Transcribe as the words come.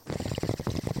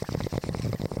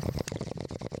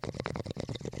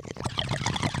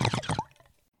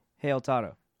Hey, El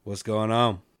Tato, What's going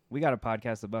on? we got a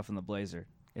podcast, The Buff and the Blazer.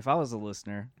 If I was a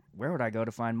listener, where would I go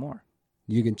to find more?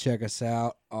 You can check us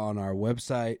out on our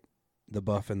website,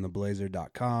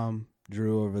 thebuffandtheblazer.com.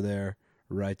 Drew over there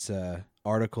writes a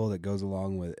article that goes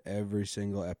along with every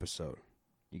single episode.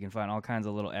 You can find all kinds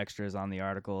of little extras on the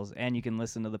articles, and you can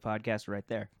listen to the podcast right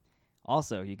there.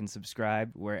 Also, you can subscribe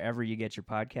wherever you get your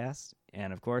podcasts.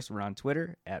 And, of course, we're on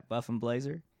Twitter at Buff and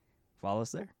Blazer. Follow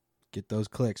us there. Get those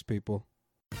clicks, people.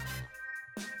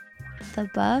 The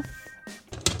Buff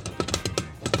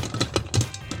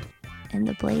and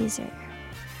the Blazer.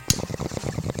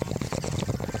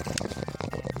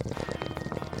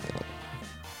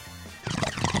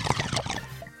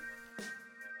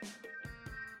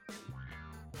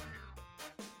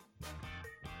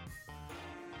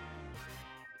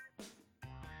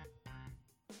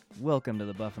 Welcome to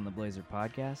the Buff and the Blazer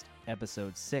podcast,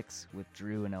 episode 6 with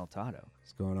Drew and El Tato.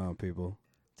 What's going on, people?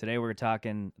 Today we're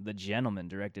talking The Gentleman,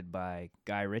 directed by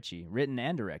Guy Ritchie, written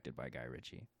and directed by Guy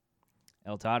Ritchie.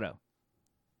 El Tato,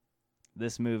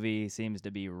 this movie seems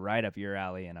to be right up your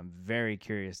alley, and I'm very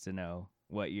curious to know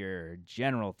what your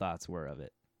general thoughts were of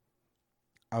it.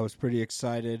 I was pretty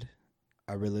excited.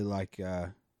 I really like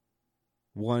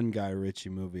one Guy Ritchie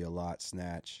movie a lot,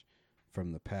 Snatch,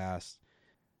 from the past.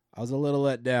 I was a little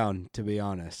let down, to be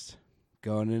honest.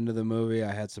 Going into the movie,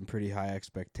 I had some pretty high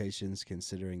expectations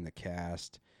considering the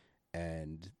cast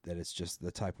and that it's just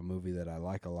the type of movie that I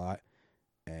like a lot.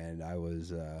 And I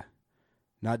was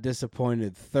not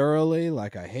disappointed thoroughly,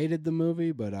 like I hated the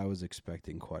movie, but I was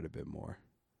expecting quite a bit more.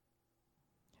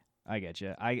 I get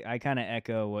you. I kind of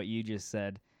echo what you just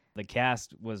said. The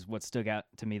cast was what stuck out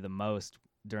to me the most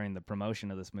during the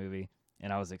promotion of this movie,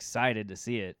 and I was excited to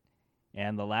see it.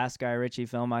 And the last Guy Ritchie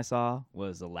film I saw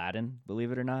was Aladdin,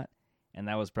 believe it or not. And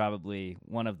that was probably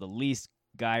one of the least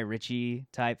Guy Ritchie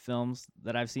type films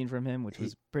that I've seen from him, which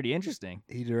was pretty interesting.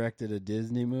 He directed a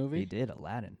Disney movie? He did,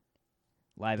 Aladdin.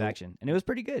 Live action. And it was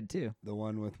pretty good, too. The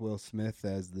one with Will Smith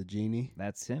as the genie?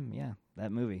 That's him, yeah,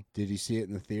 that movie. Did you see it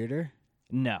in the theater?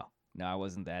 No, I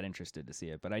wasn't that interested to see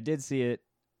it. But I did see it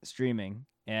streaming,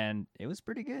 and it was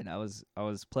pretty good. I was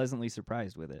pleasantly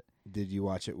surprised with it. Did you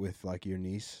watch it with, like, your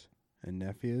niece and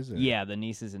nephews? Or? Yeah, the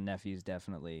nieces and nephews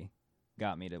definitely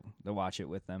got me to watch it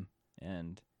with them.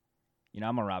 And, you know,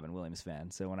 I'm a Robin Williams fan,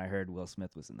 so when I heard Will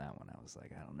Smith was in that one, I was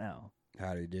like, I don't know.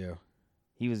 How'd he do?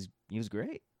 He was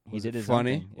great. He Was did it his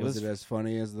funny? own thing. Was it as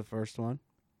funny as the first one?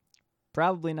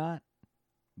 Probably not,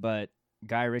 but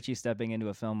Guy Ritchie stepping into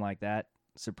a film like that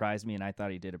surprised me, and I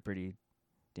thought he did a pretty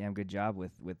damn good job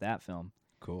with that film.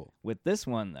 Cool. With this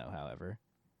one, though, however,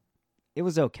 it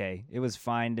was okay. It was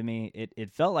fine to me.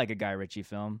 It felt like a Guy Ritchie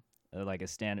film, like a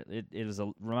standard. It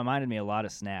reminded me a lot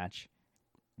of Snatch,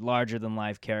 larger than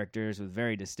life characters with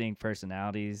very distinct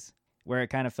personalities. Where it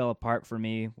kind of fell apart for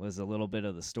me was a little bit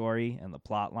of the story and the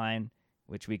plot line,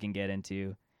 which we can get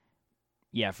into.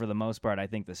 Yeah, for the most part, I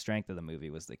think the strength of the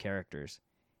movie was the characters.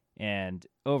 And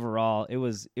overall, it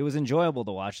was enjoyable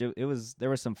to watch. There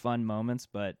were some fun moments,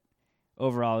 but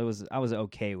overall, I was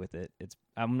okay with it.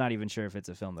 I'm not even sure if it's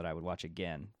a film that I would watch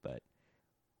again, but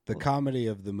The comedy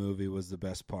of the movie was the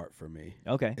best part for me.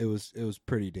 okay. It was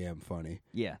pretty damn funny.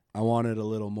 Yeah. I wanted a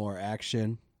little more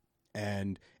action,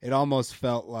 and it almost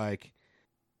felt like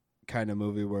kind of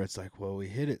movie where it's like, well, we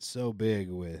hit it so big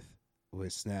with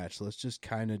Snatch. Let's just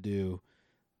kind of do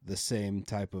the same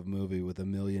type of movie with a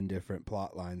million different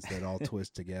plot lines that all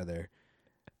twist together.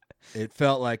 It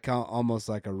felt like almost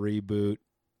like a reboot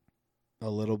a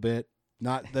little bit.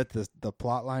 Not that the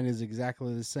plot line is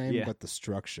exactly the same, Yeah. but the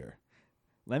structure.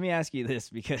 Let me ask you this,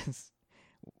 because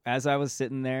as I was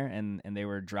sitting there and they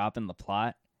were dropping the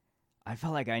plot, I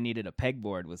felt like I needed a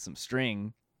pegboard with some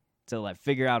string to like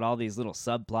figure out all these little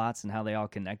subplots and how they all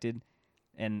connected.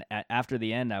 And after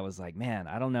the end, I was like, man,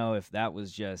 I don't know if that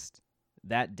was just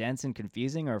that dense and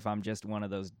confusing or if I'm just one of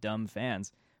those dumb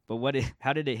fans. But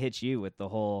how did it hit you with the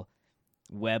whole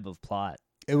web of plot?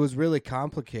 It was really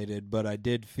complicated, but I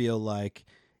did feel like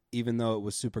even though it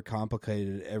was super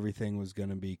complicated, everything was going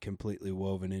to be completely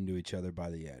woven into each other by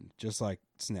the end, just like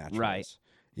Snatch Right. was.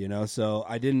 You know, so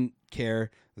I didn't care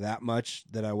that much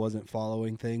that I wasn't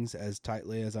following things as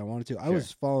tightly as I wanted to. I Sure.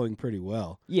 was following pretty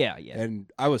well. Yeah. And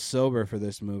I was sober for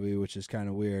this movie, which is kind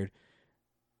of weird.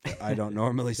 I don't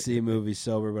normally see movies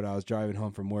sober, but I was driving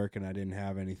home from work and I didn't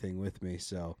have anything with me.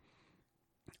 So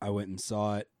I went and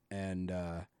saw it, and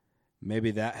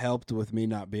maybe that helped with me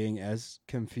not being as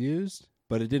confused,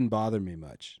 but it didn't bother me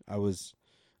much.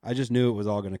 I just knew it was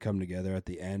all going to come together at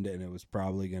the end, and it was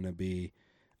probably going to be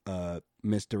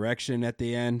misdirection at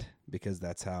the end, because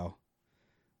that's how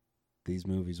these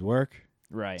movies work.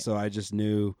 Right. So I just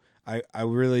knew I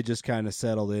really just kind of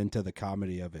settled into the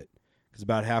comedy of it. Because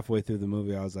about halfway through the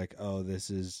movie, I was like, oh, this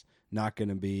is not going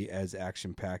to be as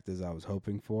action-packed as I was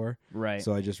hoping for. Right.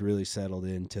 So I just really settled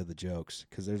into the jokes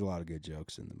because there's a lot of good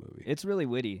jokes in the movie. It's really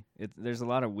witty. There's a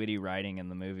lot of witty writing in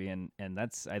the movie, and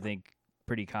that's, I think,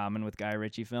 pretty common with Guy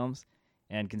Ritchie films.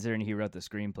 And considering he wrote the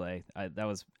screenplay,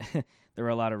 there were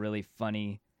a lot of really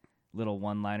funny little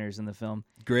one-liners in the film.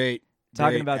 Great.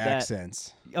 Talking great about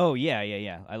accents. that. Oh,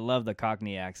 yeah. I love the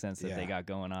Cockney accents that they got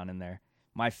going on in there.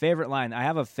 My favorite line, I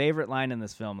have a favorite line in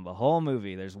this film. The whole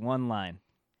movie, there's one line,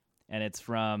 and it's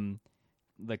from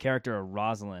the character of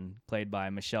Rosalind, played by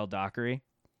Michelle Dockery,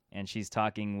 and she's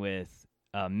talking with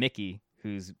Mickey,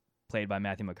 who's played by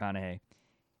Matthew McConaughey.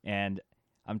 And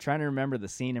I'm trying to remember the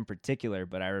scene in particular,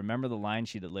 but I remember the line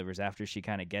she delivers after she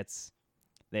kind of gets,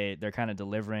 they're kind of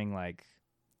delivering, like,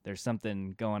 there's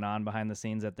something going on behind the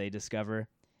scenes that they discover,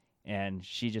 and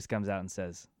she just comes out and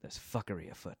says, "There's fuckery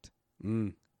afoot."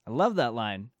 Mm. I love that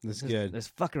line. That's good. There's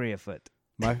fuckery afoot.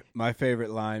 My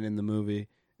favorite line in the movie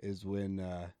is when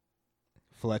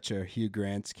Fletcher, Hugh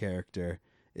Grant's character,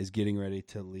 is getting ready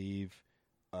to leave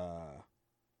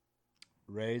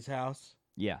Ray's house.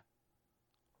 Yeah.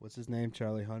 What's his name?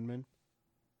 Charlie Hunnam?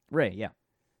 Ray, yeah.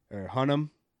 Or Hunnam?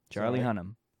 Charlie Sorry.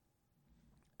 Hunnam.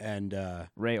 And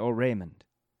Raymond.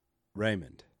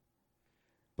 Raymond.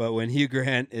 But when Hugh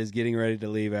Grant is getting ready to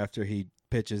leave after he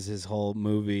pitches his whole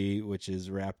movie, which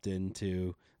is wrapped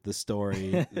into the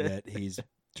story that he's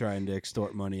trying to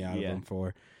extort money out of him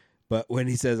for. But when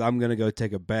he says, "I'm going to go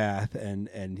take a bath," and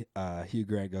Hugh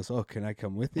Grant goes, "Oh, can I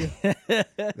come with you?"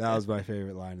 That was my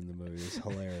favorite line in the movie. It's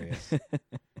hilarious.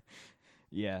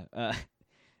 Yeah.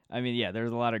 I mean, yeah,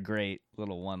 there's a lot of great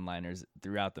little one-liners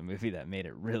throughout the movie that made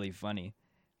it really funny.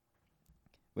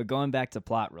 But going back to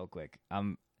plot real quick,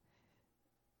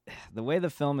 the way the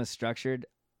film is structured,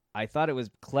 I thought it was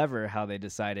clever how they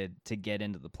decided to get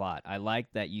into the plot. I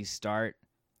like that you start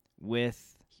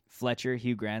with Fletcher,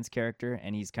 Hugh Grant's character,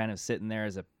 and he's kind of sitting there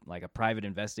as a private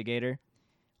investigator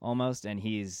almost, and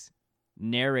he's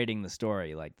narrating the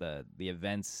story, like the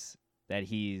events that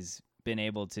he's been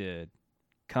able to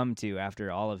come to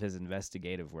after all of his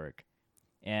investigative work.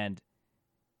 And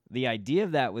the idea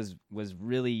of that was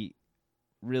really,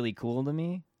 really cool to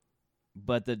me,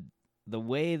 but the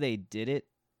way they did it,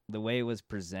 the way it was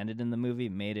presented in the movie,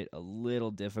 made it a little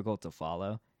difficult to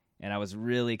follow. And I was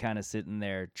really kind of sitting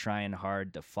there trying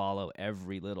hard to follow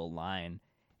every little line.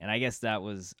 And I guess that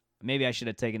was, maybe I should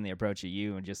have taken the approach of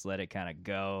you and just let it kind of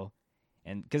go.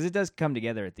 And because it does come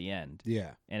together at the end.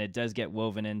 Yeah. And it does get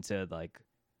woven into like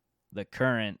the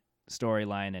current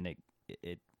storyline, and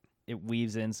it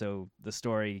weaves in so the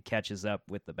story catches up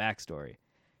with the backstory.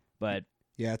 But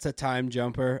yeah, it's a time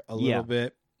jumper a little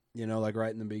bit. You know, like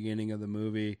right in the beginning of the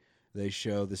movie, they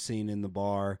show the scene in the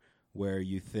bar where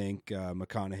you think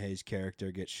McConaughey's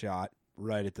character gets shot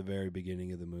right at the very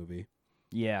beginning of the movie.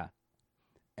 Yeah.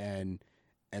 And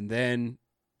then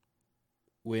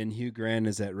when Hugh Grant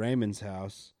is at Raymond's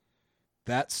house,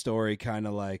 that story kind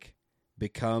of like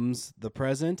becomes the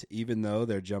present, even though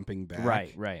they're jumping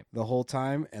back right the whole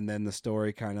time. And then the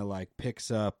story kind of like picks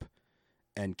up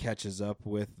and catches up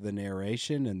with the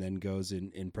narration and then goes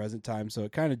in present time. So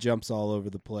it kind of jumps all over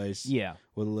the place. Yeah.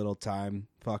 With a little time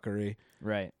fuckery.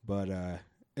 Right. But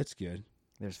it's good.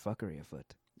 There's fuckery afoot.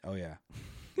 Oh, yeah.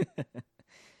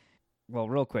 Well,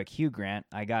 real quick, Hugh Grant,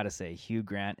 I got to say, Hugh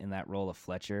Grant in that role of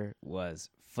Fletcher was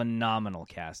phenomenal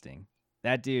casting.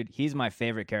 That dude, he's my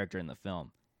favorite character in the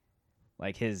film.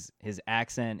 Like his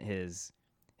accent, his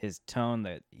tone,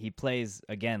 that he plays,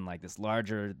 again, like this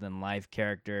larger-than-life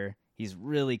character. He's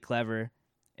really clever,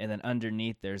 and then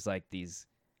underneath there's like these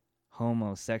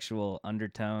homosexual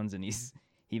undertones, and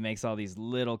he makes all these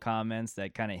little comments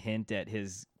that kind of hint at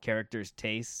his character's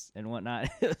tastes and whatnot.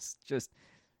 It's just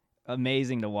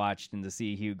amazing to watch and to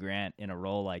see Hugh Grant in a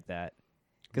role like that.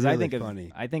 Because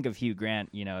really I think of Hugh Grant,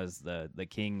 you know, as the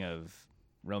king of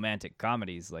romantic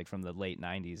comedies, like from the late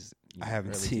 90s. I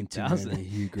haven't early seen 2000s. too many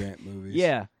Hugh Grant movies.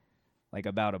 Yeah, like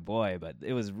About a Boy, but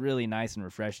it was really nice and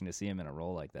refreshing to see him in a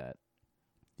role like that.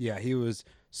 Yeah, he was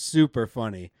super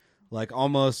funny. Like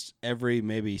almost every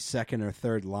maybe second or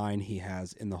third line he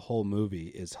has in the whole movie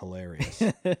is hilarious.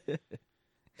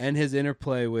 And his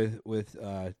interplay with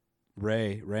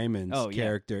Raymond's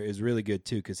character is really good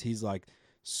too, because he's like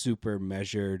super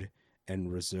measured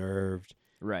and reserved.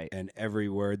 Right. And every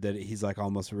word that he's like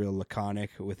almost real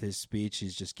laconic with his speech.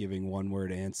 He's just giving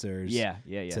one-word answers. Yeah.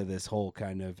 To this whole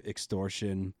kind of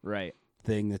extortion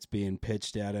thing that's being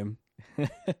pitched at him.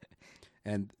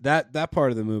 And that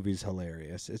part of the movie is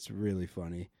hilarious. It's really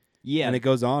funny. Yeah. And it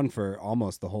goes on for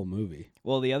almost the whole movie.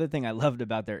 Well, the other thing I loved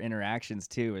about their interactions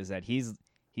too is that he's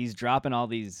dropping all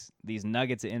these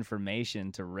nuggets of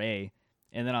information to Ray,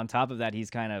 and then on top of that, he's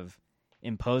kind of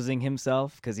imposing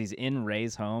himself because he's in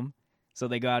Ray's home. So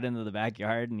they go out into the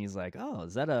backyard, and he's like, "Oh,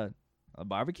 is that a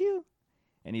barbecue?"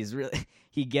 And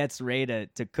he gets Ray to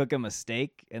cook him a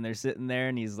steak, and they're sitting there,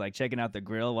 and he's like checking out the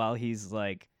grill while he's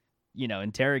like,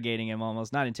 interrogating him,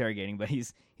 almost not interrogating, but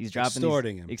he's dropping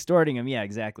extorting him. Yeah,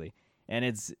 exactly. And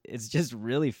it's just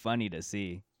really funny to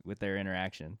see with their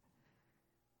interaction.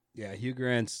 Yeah, Hugh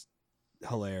Grant's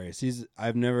hilarious.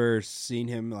 I've never seen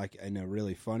him like in a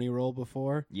really funny role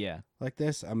before. Yeah. Like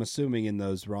this. I'm assuming in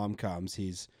those rom-coms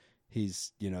he's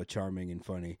charming and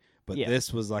funny. But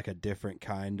this was like a different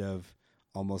kind of,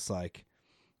 almost like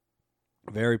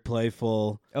very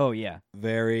playful. Oh yeah.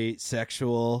 Very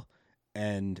sexual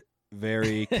and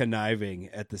very conniving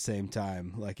at the same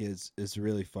time. Like it's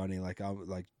really funny. Like I'm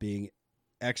like being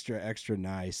extra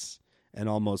nice and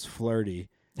almost flirty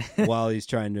while he's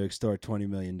trying to extort $20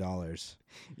 million.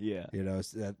 Yeah.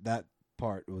 That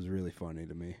part was really funny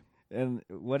to me. And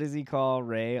what does he call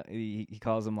Ray? He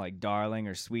calls him like darling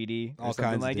or sweetie or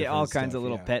something like it. All kinds of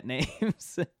little pet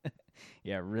names.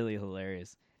 Yeah, really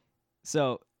hilarious.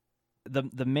 So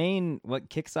the main, what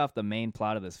kicks off the main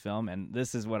plot of this film, and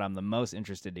this is what I'm the most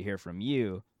interested to hear from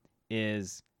you,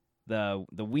 is the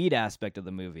weed aspect of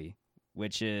the movie,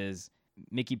 which is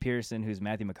Mickey Pearson, who's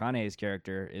Matthew McConaughey's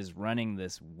character, is running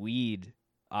this weed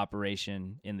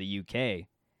operation in the UK.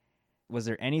 Was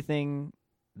there anything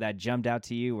that jumped out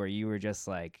to you where you were just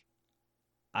like,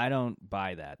 I don't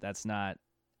buy that. That's not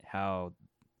how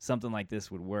something like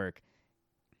this would work.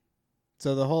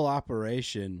 So the whole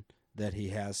operation that he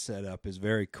has set up is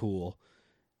very cool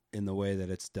in the way that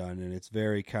it's done, and it's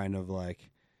very kind of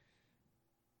like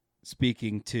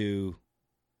speaking to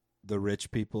the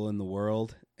rich people in the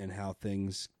world and how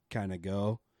things kind of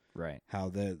go. Right. How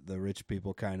the rich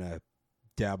people kind of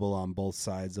dabble on both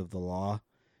sides of the law.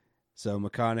 So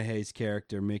McConaughey's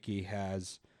character, Mickey,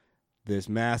 has this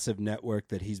massive network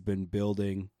that he's been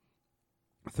building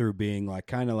through being like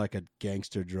kind of like a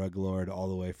gangster drug lord all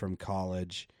the way from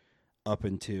college up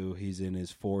into he's in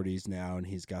his 40s now, and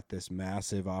he's got this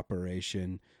massive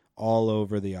operation all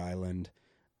over the island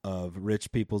of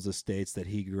rich people's estates that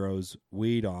he grows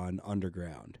weed on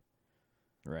underground.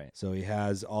 Right. So he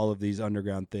has all of these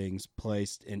underground things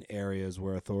placed in areas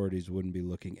where authorities wouldn't be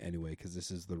looking anyway, because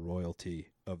this is the royalty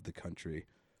of the country.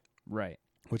 Right.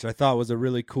 Which I thought was a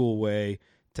really cool way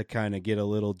to kind of get a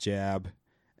little jab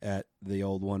at the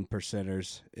old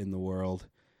 1%ers in the world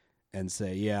and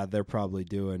say, yeah, they're probably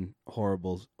doing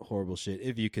horrible shit.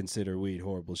 If you consider weed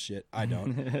horrible shit. I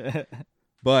don't.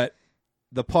 But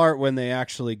the part when they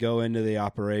actually go into the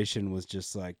operation was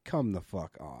just like, come the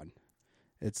fuck on.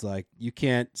 It's like, you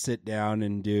can't sit down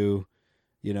and do,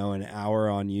 an hour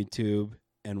on YouTube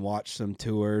and watch some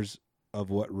tours of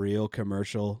what real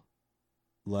commercial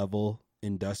level,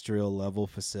 industrial level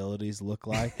facilities look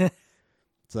like.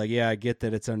 It's like, yeah, I get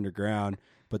that it's underground,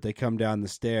 but they come down the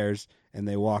stairs and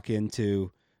they walk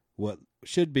into what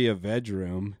should be a veg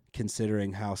room,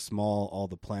 considering how small all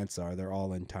the plants are. They're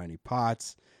all in tiny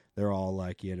pots. They're all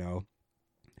like,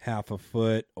 half a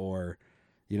foot, or,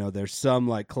 there's some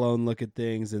like clone looking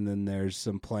things, and then there's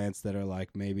some plants that are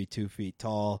like maybe 2 feet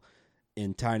tall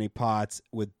in tiny pots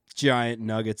with giant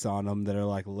nuggets on them that are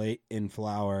like late in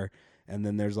flower. And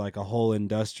then there's like a whole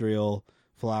industrial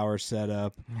flower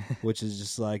setup, which is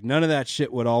just like, none of that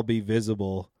shit would all be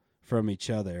visible from each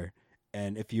other.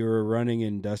 And if you were running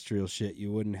industrial shit,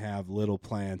 you wouldn't have little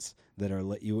plants that are,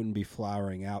 you wouldn't be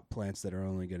flowering out plants that are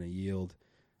only going to yield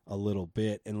a little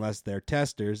bit unless they're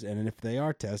testers. And if they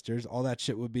are testers, all that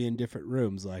shit would be in different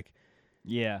rooms. Like,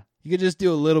 yeah, you could just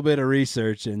do a little bit of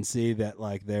research and see that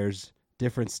like there's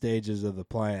different stages of the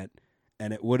plant,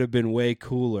 and it would have been way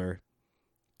cooler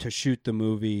to shoot the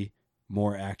movie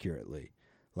more accurately.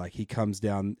 Like, he comes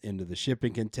down into the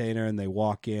shipping container and they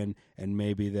walk in, and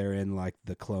maybe they're in like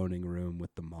the cloning room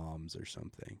with the moms or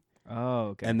something. Oh,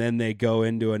 okay. And then they go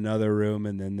into another room,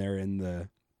 and then they're in the,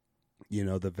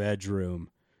 the veg room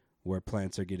where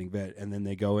plants are getting vet. And then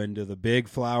they go into the big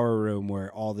flower room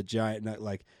where all the giant,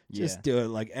 do it.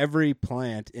 Like, every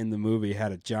plant in the movie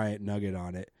had a giant nugget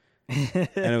on it.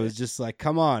 And it was just like,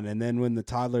 come on. And then when the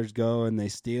toddlers go and they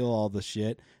steal all the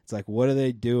shit, it's like, what are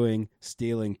they doing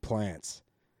stealing plants?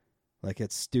 Like,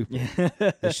 it's stupid.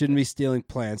 They shouldn't be stealing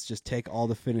plants. Just take all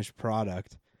the finished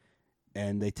product.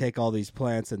 And they take all these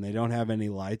plants and they don't have any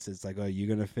lights. It's like, oh, you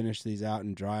going to finish these out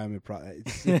and dry them?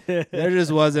 There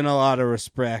just wasn't a lot of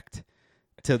respect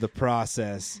to the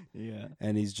process. Yeah.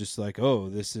 And he's just like, oh,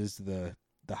 this is the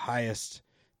highest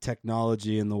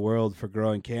technology in the world for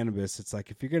growing cannabis. It's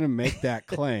like, if you're going to make that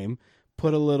claim,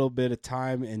 put a little bit of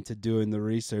time into doing the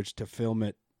research to film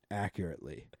it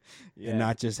accurately and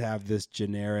not just have this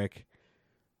generic,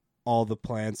 all the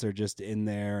plants are just in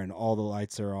there and all the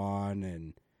lights are on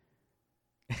and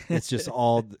it's just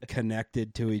all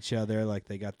connected to each other. Like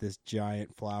they got this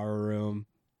giant flower room.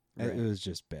 Right. It was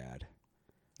just bad.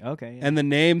 Okay. Yeah. And the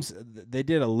names, they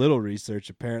did a little research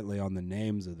apparently on the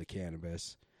names of the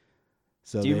cannabis.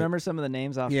 So do you remember some of the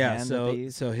names offhand?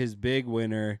 So his big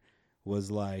winner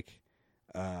was like,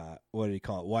 what did he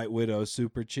call it? White Widow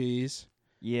Super Cheese.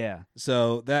 Yeah.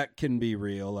 So that can be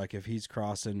real. Like if he's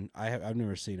crossing, I've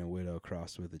never seen a Widow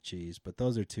cross with a cheese, but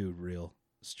those are two real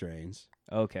strains.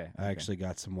 Okay. I actually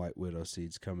got some White Widow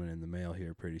seeds coming in the mail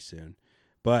here pretty soon.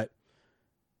 And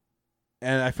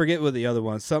I forget what the other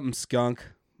one, something skunk.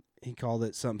 He called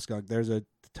it something skunk. There's a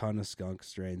ton of skunk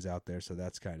strains out there, so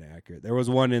that's kind of accurate. There was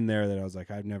one in there that I was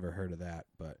like, I've never heard of that,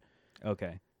 but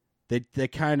Okay. they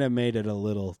kind of made it a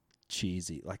little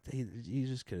cheesy. Like you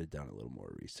just could have done a little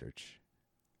more research.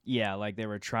 Yeah, like they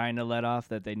were trying to let off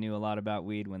that they knew a lot about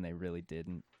weed when they really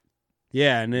didn't.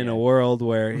 Yeah, and in Yeah. a world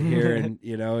where here in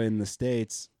in the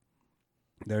States,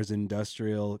 there's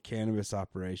industrial cannabis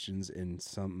operations in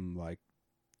something like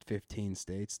 15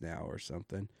 states now or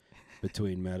something,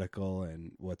 between medical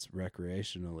and what's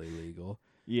recreationally legal.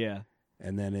 Yeah.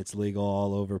 And then it's legal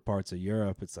all over parts of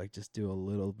Europe. It's like, just do a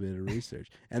little bit of research.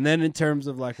 And then in terms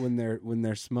of like when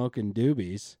they're smoking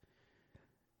doobies,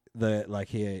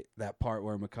 that part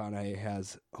where McConaughey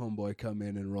has homeboy come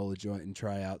in and roll a joint and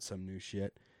try out some new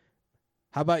shit.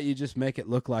 How about you just make it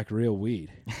look like real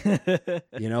weed?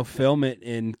 Film it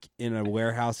in a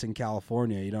warehouse in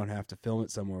California. You don't have to film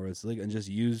it somewhere where it's legal, and just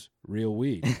use real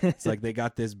weed. It's like they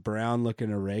got this brown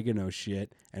looking oregano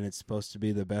shit, and it's supposed to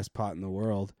be the best pot in the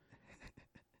world.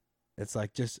 It's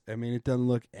like, it doesn't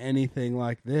look anything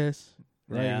like this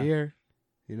right here.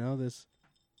 This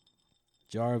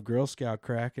jar of Girl Scout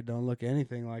crack, it don't look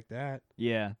anything like that.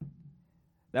 Yeah.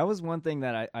 That was one thing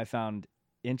that I found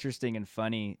interesting and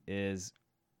funny is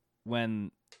when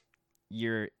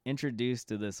you're introduced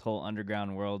to this whole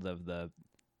underground world of the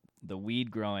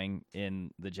weed growing in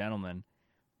The Gentleman.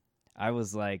 I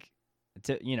was like,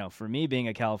 for me being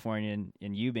a Californian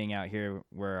and you being out here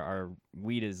where our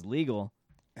weed is legal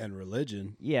and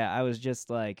religion. Yeah, I was just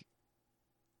like,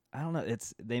 I don't know.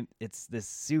 It's this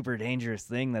super dangerous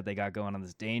thing that they got going on,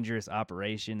 this dangerous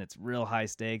operation. It's real high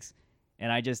stakes.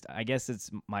 And I guess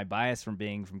it's my bias from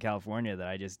being from California that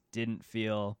I just didn't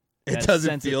feel. It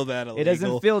doesn't feel that illegal. It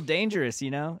doesn't feel dangerous,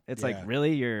 It's like, Yeah.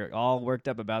 Really? You're all worked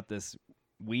up about this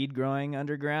weed growing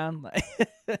underground?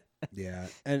 Yeah.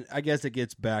 And I guess it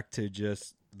gets back to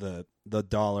just the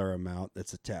dollar amount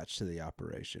that's attached to the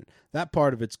operation. That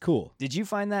part of it's cool. Did you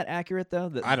find that accurate,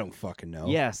 though? I don't fucking know.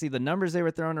 Yeah, see, the numbers they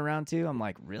were throwing around, too, I'm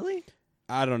like, really?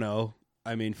 I don't know.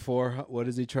 I mean, what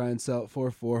does he try and sell it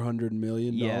for? $400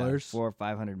 million? Yeah, $400 or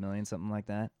 $500 million, something like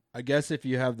that. I guess if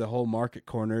you have the whole market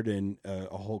cornered in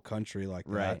a whole country like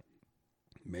that, Right.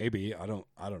 maybe. I don't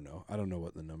know. I don't know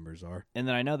what the numbers are. And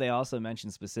then I know they also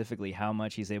mentioned specifically how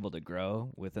much he's able to grow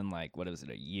within, like, what is it,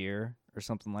 a year or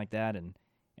something like that, and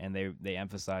they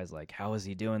emphasize, like, how is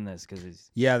he doing this? Because he's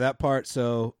that part.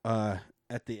 So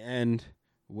at the end,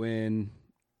 when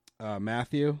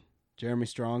Matthew, Jeremy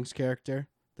Strong's character,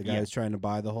 the guy who's trying to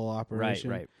buy the whole operation,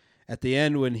 right. At the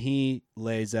end, when he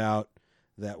lays out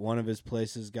that one of his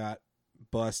places got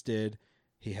busted,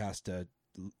 he has to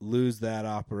lose that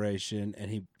operation,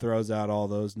 and he throws out all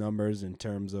those numbers in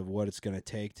terms of what it's going to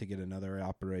take to get another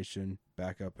operation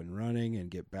back up and running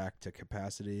and get back to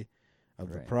capacity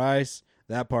of the price.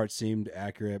 That part seemed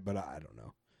accurate, but I don't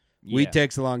know. Yeah. Weed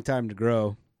takes a long time to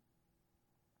grow,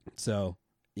 so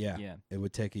Yeah. it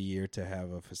would take a year to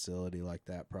have a facility like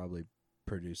that probably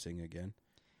producing again.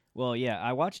 Well, yeah,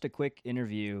 I watched a quick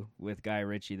interview with Guy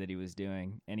Ritchie that he was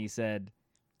doing, and he said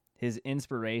his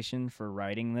inspiration for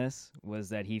writing this was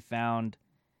that he found,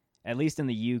 at least in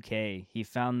the UK, he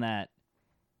found that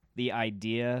the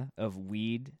idea of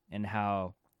weed and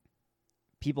how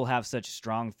people have such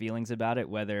strong feelings about it,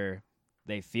 whether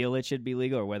they feel it should be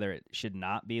legal or whether it should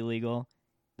not be legal,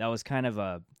 that was kind of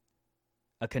a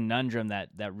conundrum that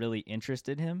really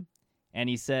interested him. And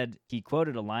he said, he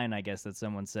quoted a line, I guess, that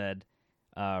someone said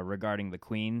regarding the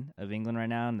Queen of England right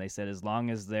now. And they said, as long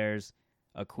as there's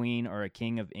a Queen or a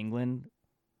King of England,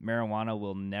 marijuana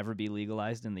will never be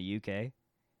legalized in the UK.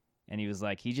 And he was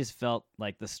like, he just felt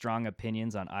like the strong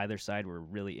opinions on either side were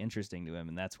really interesting to him.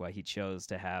 And that's why he chose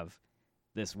to have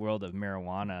this world of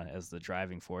marijuana as the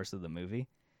driving force of the movie,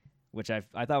 which I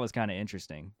thought was kind of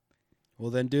interesting.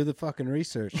 Well, then do the fucking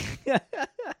research.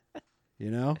 You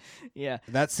know? Yeah.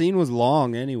 That scene was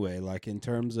long anyway. Like in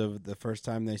terms of the first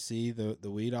time they see the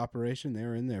weed operation, they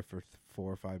were in there for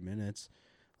 4 or 5 minutes.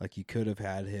 Like you could have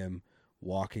had him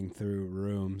walking through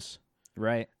rooms,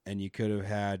 Right. and you could have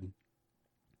had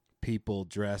people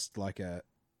dressed like at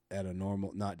a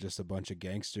normal, not just a bunch of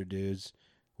gangster dudes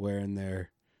wearing their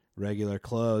regular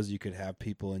clothes. You could have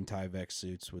people in Tyvek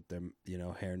suits with them,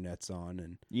 hair nets on,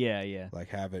 and Yeah. like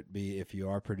have it be, if you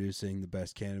are producing the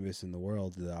best cannabis in the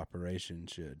world, the operation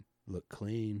should look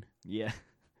clean. Yeah.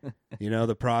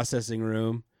 The processing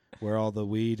room where all the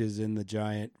weed is in the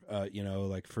giant,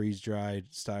 like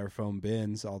freeze-dried styrofoam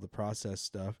bins, all the processed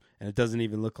stuff, and it doesn't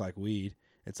even look like weed.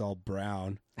 It's all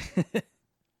brown.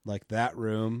 Like that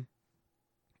room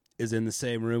is in the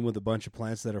same room with a bunch of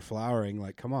plants that are flowering.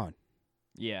 Like, come on.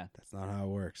 Yeah. That's not how it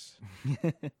works.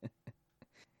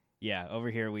 Yeah. Over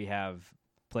here we have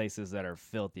places that are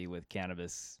filthy with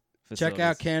cannabis facilities. Check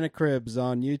out Canna Cribs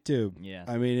on YouTube. Yeah.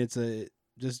 I mean,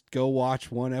 just go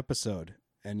watch one episode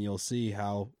and you'll see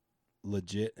how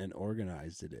legit and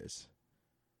organized it is.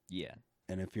 Yeah.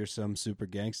 And if you're some super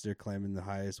gangster claiming the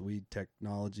highest weed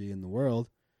technology in the world,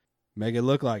 make it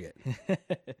look like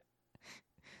it.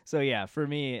 So yeah, for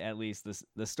me at least,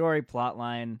 the story plot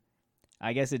line,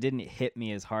 I guess it didn't hit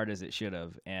me as hard as it should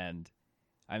have, and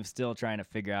I'm still trying to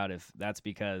figure out if that's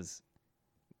because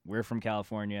we're from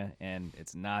California and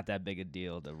it's not that big a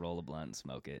deal to roll a blunt and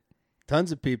smoke it.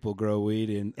 Tons of people grow weed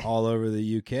in all over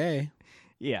the UK.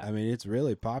 Yeah. I mean, it's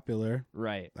really popular.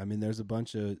 Right. I mean, there's a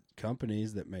bunch of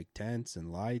companies that make tents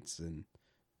and lights, and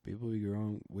people be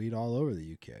growing weed all over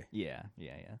the UK. Yeah.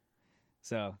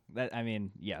 So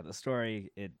the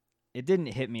story, it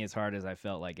didn't hit me as hard as I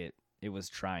felt like it was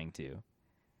trying to.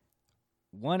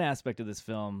 One aspect of this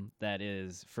film that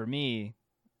is, for me,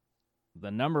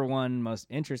 the number one most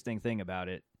interesting thing about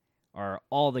it are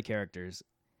all the characters.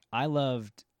 I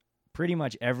loved pretty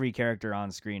much every character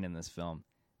on screen in this film.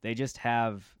 They just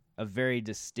have a very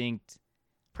distinct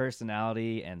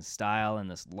personality and style and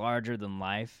this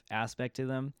larger-than-life aspect to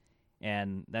them,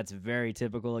 and that's very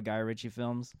typical of Guy Ritchie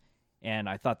films. And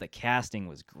I thought the casting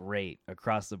was great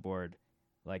across the board.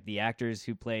 Like the actors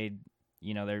who played,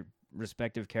 their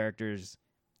respective characters,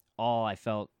 all I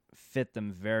felt fit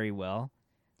them very well.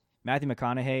 Matthew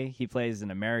McConaughey, he plays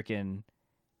an American.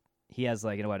 He has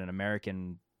an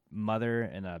American mother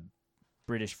and a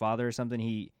British father or something.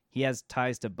 He has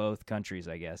ties to both countries,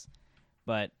 I guess.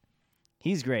 But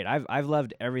he's great. I've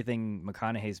loved everything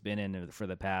McConaughey's been in for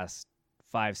the past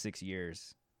 5-6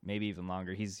 years. Maybe even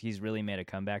longer. He's really made a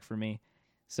comeback for me.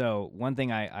 So one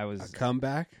thing I was... A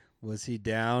comeback? Was he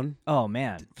down? Oh,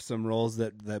 man. Some roles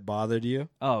that bothered you?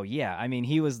 Oh, yeah. I mean,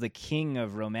 he was the king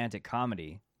of romantic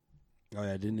comedy. Oh,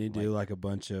 yeah. Didn't he do like a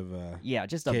bunch of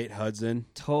just Kate Hudson?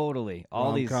 Totally.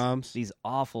 All rom-coms? these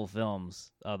awful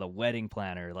films. The Wedding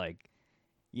Planner. And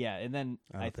then...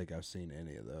 I don't think I've seen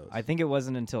any of those. I think it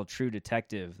wasn't until True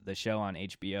Detective, the show on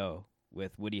HBO,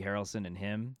 with Woody Harrelson and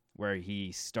him, where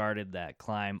he started that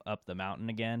climb up the mountain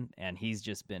again, and he's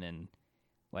just been in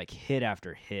hit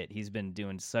after hit. He's been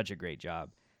doing such a great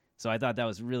job. So I thought that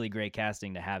was really great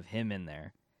casting to have him in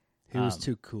there. He was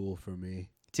too cool for me.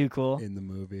 Too cool? In the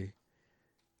movie.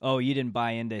 Oh, you didn't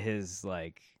buy into his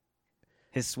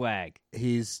his swag.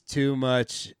 He's too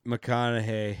much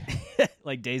McConaughey.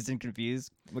 Like Dazed and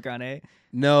Confused McConaughey?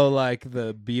 No, like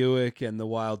the Buick and the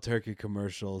Wild Turkey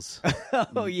commercials.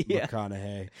 Oh, yeah.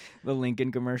 McConaughey. The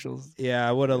Lincoln commercials. Yeah,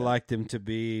 I would have liked him to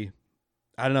be...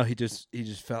 I don't know, he just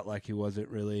felt like he wasn't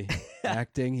really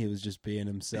acting. He was just being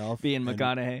himself. Being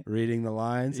McConaughey. Reading the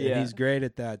lines. Yeah. And he's great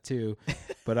at that, too.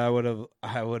 But I would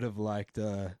have liked...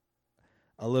 a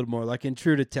little more like in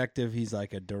True Detective, he's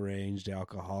like a deranged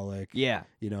alcoholic,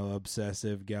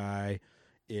 obsessive guy.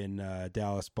 In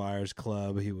Dallas Buyers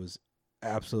Club, he was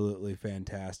absolutely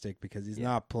fantastic because he's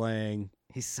not playing.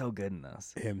 He's so good in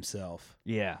those himself.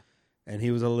 Yeah, and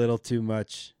he was a little too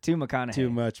much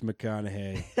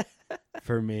McConaughey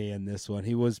for me in this one.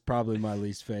 He was probably my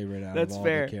least favorite out That's of all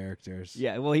fair. the characters.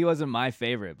 Yeah, well, he wasn't my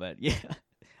favorite, but yeah,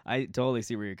 I totally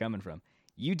see where you're coming from.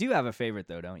 You do have a favorite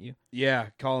though, don't you? Yeah,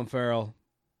 Colin Farrell.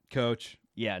 Coach.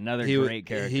 Yeah, another great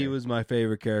character. He was my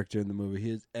favorite character in the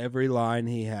movie. Every line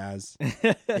he has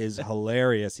is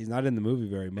hilarious. He's not in the movie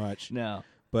very much. No.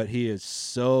 But he is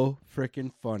so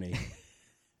freaking funny.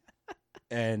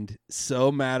 And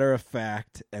so matter of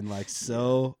fact and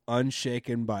so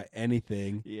unshaken by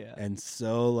anything. Yeah. And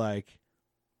so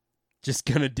just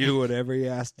gonna do whatever he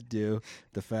has to do.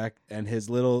 The fact and his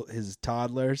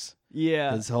toddlers.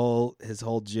 Yeah. His whole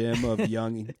gym of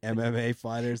young MMA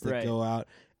fighters that go out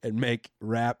and make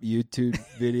rap YouTube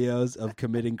videos of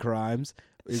committing crimes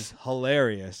is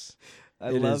hilarious. I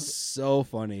It love is so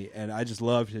funny, and I just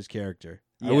loved his character.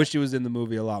 I Yeah. wish he was in the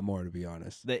movie a lot more, to be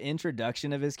honest. the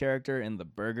introduction of his character in the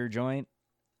burger joint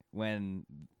when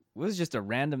it was just a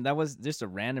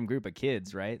random group of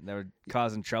kids, right? That were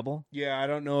causing trouble. Yeah, I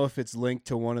don't know if it's linked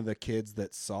to one of the kids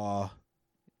that saw.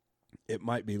 It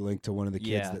might be linked to one of the kids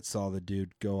Yeah. that saw the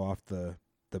dude go off the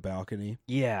balcony.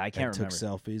 Yeah, I And can't took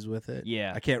remember. selfies with it.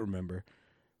 Yeah. I can't remember.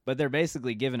 But they're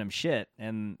basically giving him shit,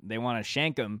 and they want to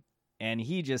shank him, and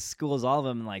he just schools all of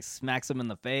them and like smacks them in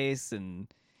the face and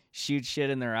shoots shit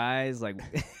in their eyes. Like,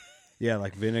 Yeah,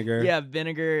 like vinegar. yeah,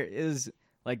 Vinegar is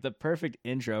like the perfect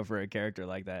intro for a character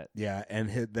like that. Yeah, and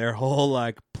their whole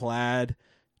like plaid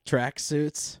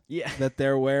tracksuits Yeah, that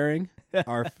they're wearing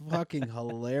are fucking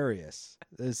hilarious.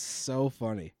 It's so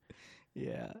funny.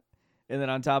 yeah. And then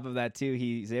on top of that too,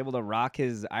 he's able to rock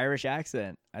his Irish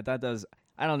accent. I thought that was.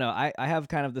 I don't know. I have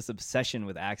kind of this obsession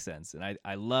with accents, and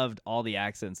I loved all the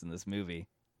accents in this movie.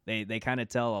 They kind of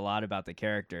tell a lot about the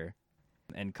character.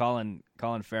 And Colin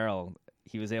Farrell,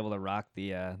 he was able to rock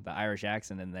the Irish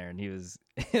accent in there, and it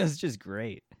was just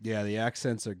great. Yeah, the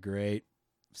accents are great.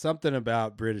 Something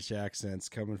about British accents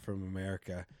coming from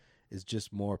America is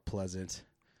just more pleasant.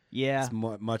 Yeah, It's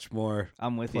much more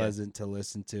I'm with you. pleasant to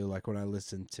listen to. Like when I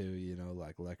listen to,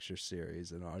 like lecture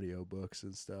series and audiobooks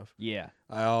and stuff. Yeah,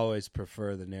 I always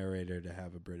prefer the narrator to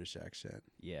have a British accent.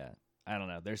 yeah. I don't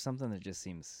know. There's something that just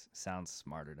sounds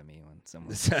smarter to me when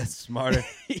someone. That's smarter.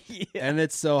 Yeah. And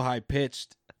it's so high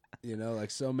pitched. Like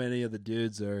so many of the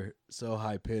dudes are so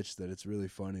high pitched that it's really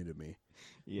funny to me.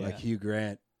 Yeah. Like Hugh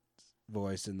Grant's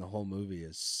voice in the whole movie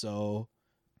is so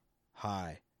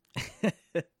high,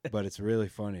 but it's really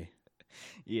funny.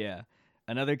 Yeah.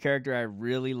 Another character I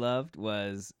really loved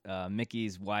was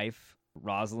Mickey's wife,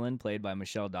 Rosalind, played by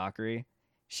Michelle Dockery.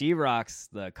 She rocks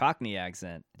the Cockney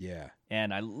accent, Yeah.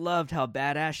 and I loved how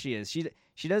badass she is.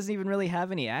 She doesn't even really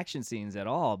have any action scenes at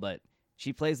all, but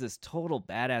she plays this total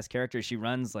badass character. She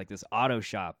runs like this auto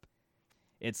shop.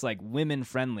 It's like women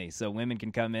friendly, so women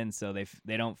can come in, so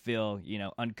they don't feel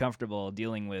uncomfortable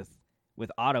dealing with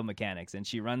auto mechanics. And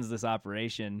she runs this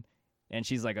operation, and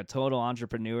she's like a total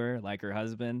entrepreneur, like her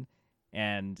husband,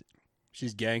 and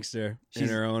She's gangster in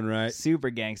She's her own right. super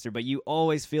gangster. But you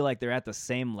always feel like they're at the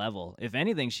same level. If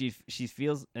anything, she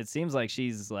feels. It seems like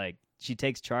she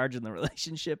takes charge in the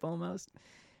relationship almost.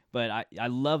 But I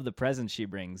love the presence she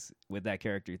brings with that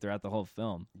character throughout the whole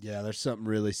film. Yeah, there's something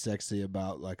really sexy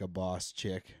about like a boss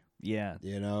chick, Yeah,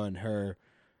 and her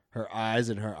eyes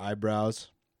and her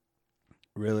eyebrows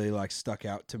really like stuck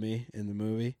out to me in the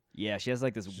movie. yeah. She has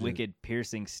like this wicked,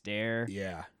 piercing stare.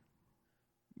 Yeah.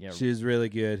 Yeah, She's really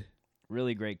good.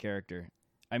 really great character.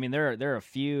 I mean, there are a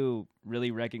few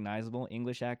really recognizable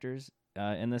English actors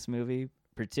in this movie,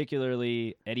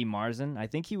 particularly Eddie Marsan. I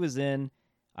think he was in.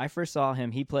 I first saw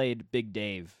him. He played Big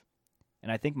Dave,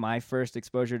 and I think my first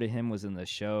exposure to him was in the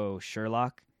show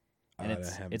Sherlock, and I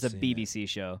it's haven't a seen BBC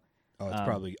show. Oh, it's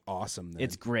probably awesome then.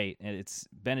 It's great, and it's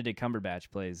Benedict Cumberbatch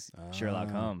plays Sherlock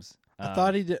Ah. Holmes. I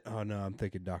thought he did. Oh no, I'm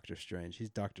thinking Doctor Strange. He's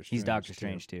Doctor Strange. He's Doctor too.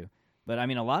 Strange too. But I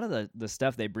mean, a lot of the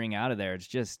stuff they bring out of there, it's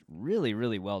just really,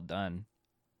 really well done.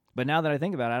 But now that I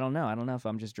think about it, I don't know. I don't know if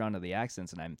I'm just drawn to the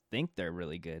accents and I think they're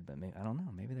really good, but maybe, I don't know.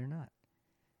 Maybe they're not.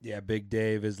 Yeah, Big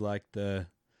Dave is like the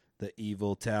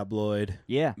evil tabloid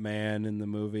Yeah. man in the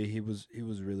movie. He was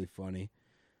really funny.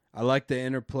 I like the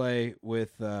interplay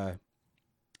with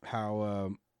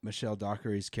how Michelle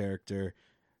Dockery's character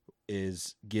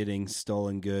is getting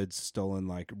stolen goods, stolen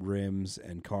like rims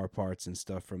and car parts and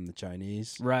stuff from the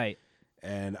Chinese. Right.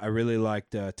 And I really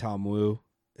liked Tom Wu,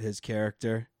 his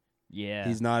character. Yeah.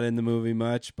 He's not in the movie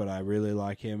much, but I really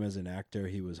like him as an actor.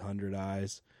 He was 100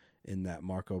 Eyes in that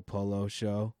Marco Polo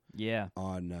show Yeah.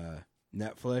 on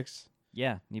Netflix.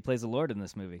 Yeah. And he plays the Lord in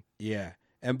this movie. Yeah.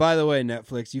 And by the way,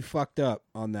 Netflix, you fucked up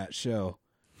on that show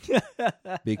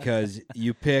because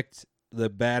you picked the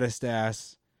baddest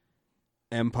ass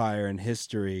empire in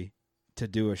history to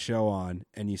do a show on,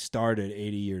 and you started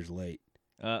 80 years late.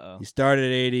 Uh-oh. You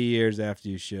started 80 years after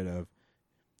you should have.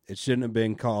 It shouldn't have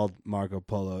been called Marco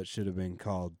Polo. It should have been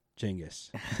called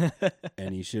Genghis.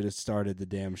 And you should have started the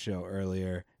damn show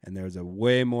earlier. And there was a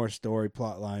way more story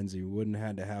plot lines. You wouldn't have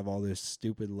had to have all this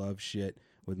stupid love shit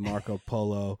with Marco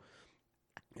Polo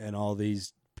and all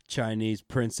these Chinese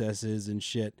princesses and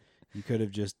shit. You could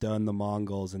have just done the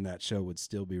Mongols, and that show would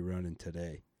still be running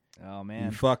today. Oh, You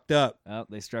man. fucked up. Oh,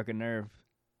 they struck a nerve.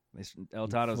 El You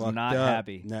Toto's fucked not up,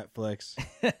 happy. Netflix.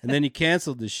 And then you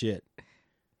canceled the shit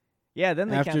Yeah, then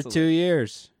they after canceled 2 it.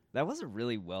 years. That was a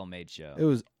really well-made show. It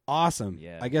was awesome.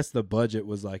 Yeah. I guess the budget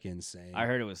was like insane. I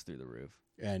heard it was through the roof.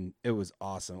 And it was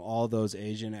awesome. All those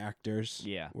Asian actors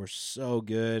Yeah. were so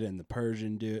good, and the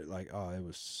Persian dude, like, oh, it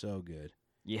was so good.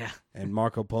 Yeah. And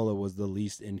Marco Polo was the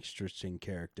least interesting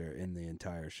character in the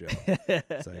entire show.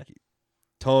 It's like,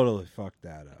 totally fucked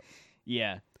that up.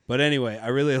 Yeah. But anyway, I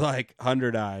really like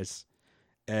 100 Eyes,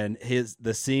 and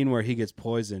the scene where he gets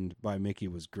poisoned by Mickey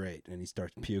was great, and he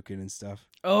starts puking and stuff.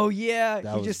 Oh yeah,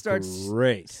 That he was just starts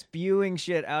great. spewing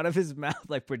shit out of his mouth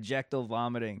like projectile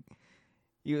vomiting.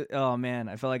 Oh man,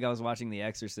 I felt like I was watching The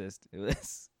Exorcist.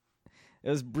 It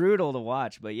was brutal to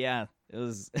watch, but yeah, it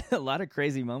was a lot of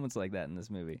crazy moments like that in this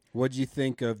movie. What'd you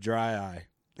think of Dry Eye?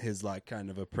 His like kind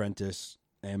of apprentice,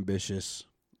 ambitious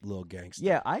little gangster.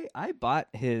 Yeah, I bought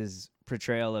his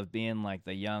portrayal of being like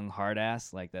the young hard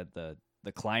ass, like that the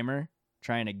climber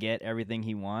trying to get everything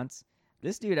he wants.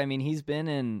 This dude, I mean, he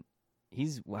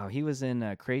was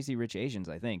in Crazy Rich Asians,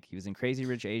 I think. He was in Crazy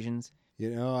Rich Asians. You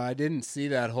know, I didn't see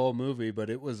that whole movie, but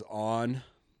it was on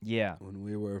Yeah. when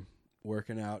we were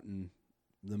working out in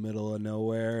the middle of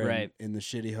nowhere and Right. in the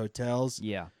shitty hotels.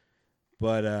 Yeah.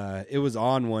 But it was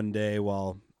on one day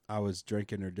while I was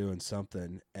drinking or doing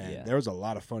something, and Yeah. there was a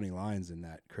lot of funny lines in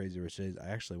that Crazy Rich Asians. I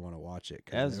actually want to watch it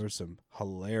because there were some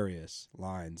hilarious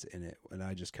lines in it, and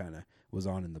I just kind of was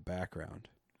on in the background.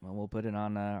 Well, we'll put it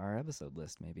on our episode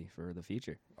list maybe for the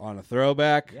future. On a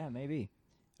throwback? Yeah, maybe.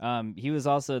 He was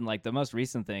also in, like, the most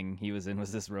recent thing he was in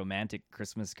was this romantic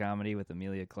Christmas comedy with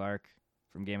Emilia Clarke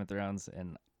from Game of Thrones,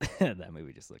 and that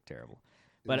movie just looked terrible.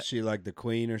 But Is she like the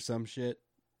queen or some shit?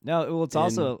 no, well, it's in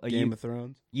also a Game of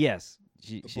Thrones? yes,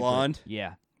 she blonde?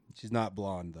 yeah, She's not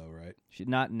blonde though, right? she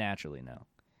not naturally no,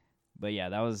 but yeah,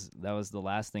 that was the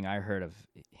last thing I heard of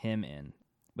him in.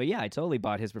 But yeah, I totally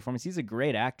bought his performance. He's a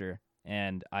great actor,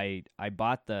 and I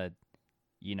bought the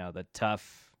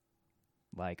tough,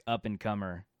 like, up and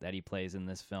comer that he plays in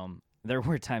this film. There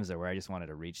were times though where I just wanted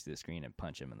to reach through the screen and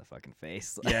punch him in the fucking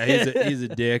face. Yeah, he's a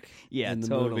dick. Yeah, in the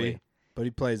totally. movie, but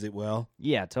he plays it well.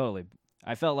 Yeah, totally.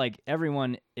 I felt like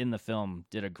everyone in the film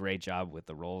did a great job with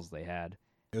the roles they had.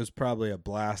 It was probably a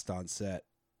blast on set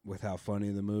with how funny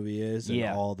the movie is and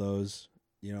Yeah. all those,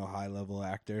 high level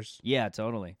actors. Yeah,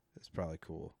 totally. It's probably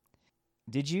cool.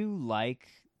 Did you like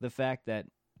the fact that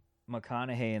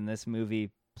McConaughey in this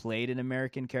movie played an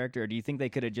American character, or do you think they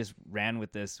could have just ran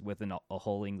with this with a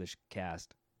whole English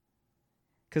cast?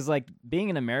 Because, like, being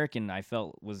an American, I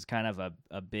felt was kind of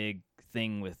a big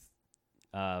thing with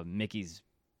Mickey's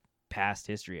past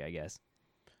history, I guess.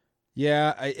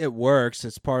 Yeah, it works.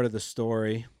 It's part of the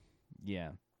story.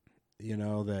 Yeah.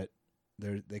 That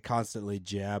they constantly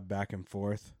jab back and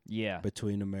forth Yeah.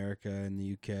 between America and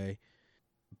the UK.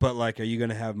 But like, are you going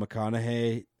to have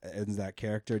McConaughey as that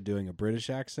character doing a British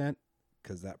accent?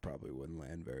 Because that probably wouldn't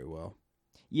land very well.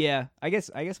 Yeah. I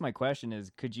guess my question is,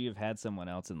 could you have had someone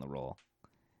else in the role?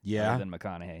 Yeah, Other than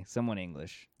McConaughey, someone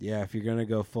English. yeah. If you're gonna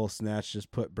go full snatch, just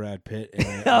put Brad Pitt in it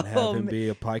and have Oh, him man. be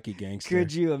a pikey gangster.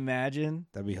 Could you imagine?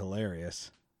 That'd be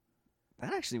hilarious.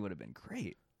 That actually would have been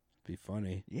great. Be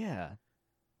funny. Yeah.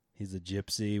 He's a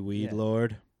gypsy weed Yeah.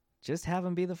 lord. Just have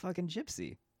him be the fucking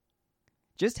gypsy.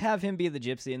 Just have him be the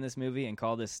gypsy in this movie and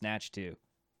call this Snatch 2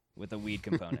 with a weed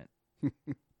component.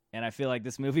 And I feel like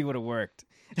this movie would have worked.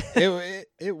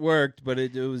 It worked, but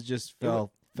it was just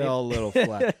fell a little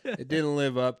flat. It didn't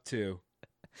live up to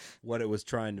what it was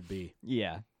trying to be.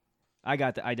 Yeah. I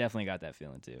definitely got that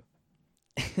feeling too.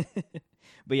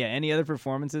 But yeah, any other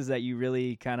performances that you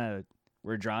really kind of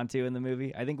were drawn to in the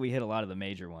movie? I think we hit a lot of the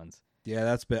major ones. Yeah,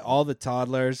 that's been all the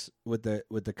toddlers with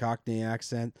the Cockney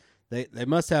accent. They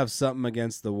must have something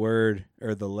against the word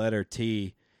or the letter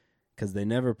T, because they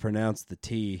never pronounce the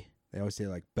T. They always say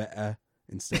like better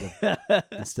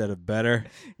instead of better.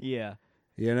 Yeah.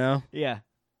 Yeah.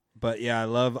 But yeah, I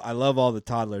love all the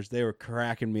toddlers. They were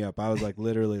cracking me up. I was like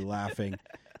literally laughing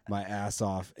my ass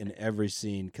off in every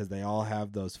scene because they all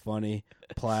have those funny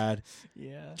plaid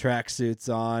Yeah.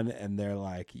 tracksuits on, and they're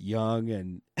like young,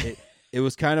 and it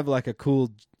was kind of like a cool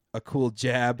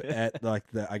jab at like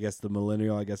the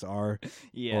millennial, our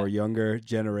Yeah. or younger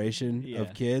generation Yeah.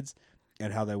 of kids,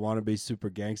 and how they want to be super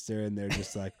gangster, and they're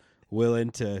just like willing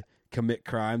to commit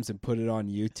crimes and put it on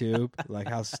YouTube. Like,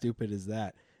 how stupid is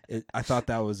that? I thought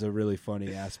that was a really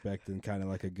funny aspect and kind of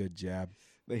like a good jab.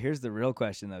 But here's the real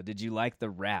question, though. Did you like the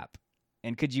rap?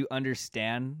 And could you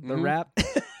understand the Mhm. rap?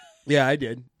 Yeah, I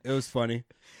did. It was funny.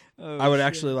 Oh, I would shit.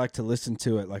 actually like to listen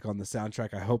to it like on the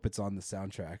soundtrack. I hope it's on the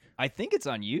soundtrack. I think it's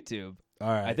on YouTube. All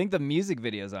right. I think the music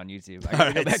video's on YouTube. I All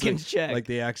gotta go right, back so, and check. like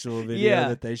the actual video Yeah.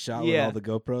 that they shot with Yeah. all the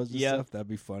GoPros and Yep. stuff. That'd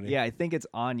be funny. yeah, I think it's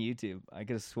on YouTube. I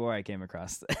could have swore I came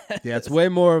across that. Yeah, it's way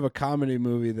more of a comedy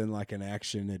movie than like an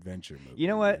action adventure movie. You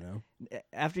know what? know?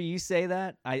 After you say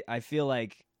that, I feel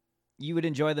like you would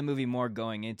enjoy the movie more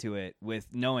going into it with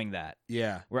knowing that.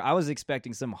 Yeah. Where I was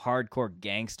expecting some hardcore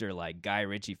gangster like Guy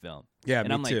Ritchie film. Yeah, And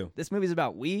me I'm like, too. this movie's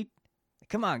about weed?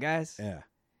 Come on, guys. Yeah.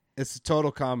 It's a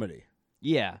total comedy.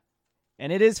 Yeah.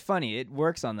 And it is funny. It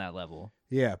works on that level.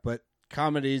 Yeah, but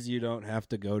comedies you don't have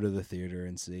to go to the theater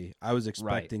and see. I was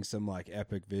expecting some like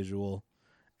epic visual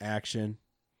action.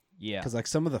 Yeah. Because like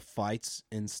some of the fights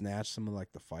in Snatch, some of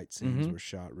like the fight scenes Mhm. were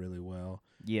shot really well.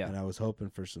 Yeah. And I was hoping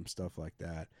for some stuff like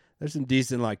that. There's some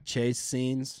decent like chase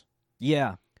scenes,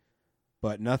 Yeah.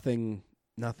 but nothing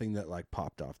that like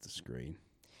popped off the screen.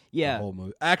 Yeah. The whole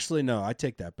movie. Actually, no, I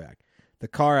take that back. The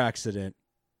car accident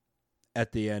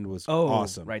at the end was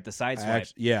awesome. Right. The side I swipe.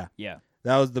 yeah, Yeah.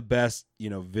 that was the best,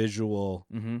 visual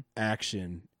Mm-hmm.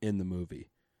 action in the movie,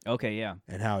 Okay. Yeah.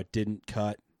 and how it didn't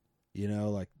cut.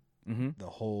 Like Mm-hmm. the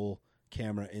whole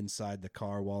camera inside the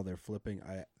car while they're flipping.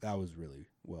 That was really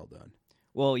well done.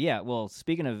 Well, yeah. Well,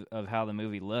 speaking of how the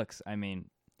movie looks, I mean,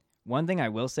 one thing I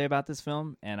will say about this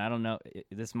film, and I don't know,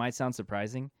 this might sound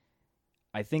surprising,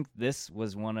 I think this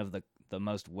was one of the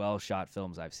most well shot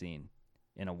films I've seen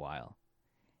in a while.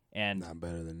 And Not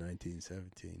better than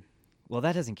 1917. well,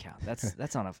 that doesn't count. That's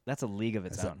a league of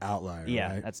its That's an own. outlier.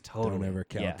 Yeah, right? that's totally. Don't ever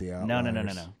count yeah. the No.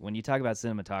 outliers. When you talk about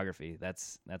cinematography,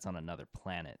 that's on another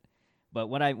planet. But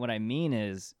what I mean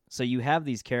is, so you have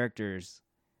these characters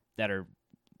that are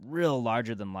real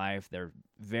larger than life. They're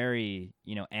very,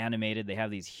 animated. They have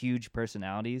these huge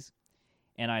personalities,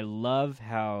 and I love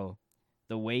how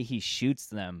the way he shoots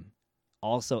them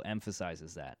also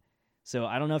emphasizes that. So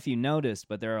I don't know if you noticed,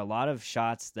 but there are a lot of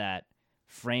shots that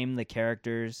frame the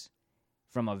characters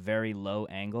from a very low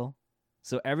angle.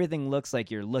 So everything looks like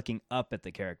you're looking up at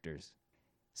the characters.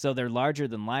 So they're larger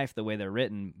than life the way they're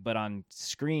written, but on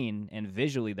screen and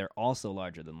visually they're also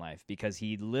larger than life because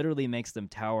he literally makes them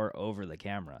tower over the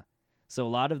camera. So a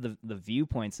lot of the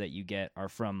viewpoints that you get are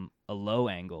from a low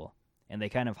angle, and they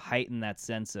kind of heighten that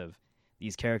sense of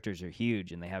these characters are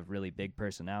huge and they have really big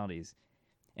personalities.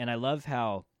 And I love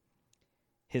how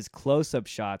his close-up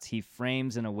shots he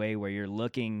frames in a way where you're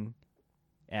looking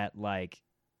at like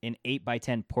an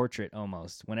 8x10 portrait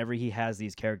almost. Whenever he has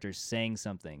these characters saying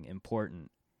something important,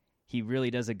 he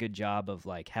really does a good job of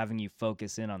like having you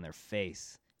focus in on their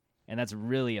face. And that's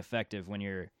really effective when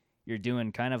you're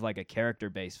doing kind of like a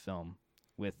character-based film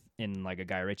in like a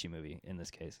Guy Ritchie movie in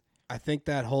this case. I think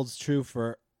that holds true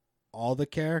for all the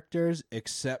characters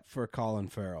except for Colin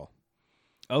Farrell.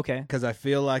 Okay. Because I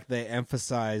feel like they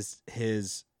emphasized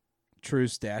his true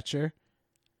stature.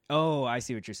 Oh, I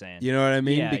see what you're saying. You know what I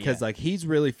mean? Yeah, Because yeah. like he's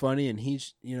really funny, and he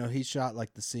shot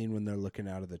like the scene when they're looking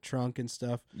out of the trunk and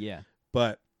stuff. Yeah.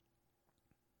 But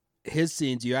his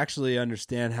scenes, you actually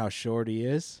understand how short he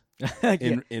is Yeah.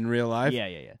 in real life.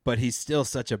 Yeah. But he's still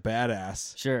such a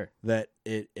badass Sure. that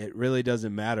it really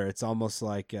doesn't matter. It's almost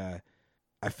like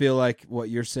I feel like what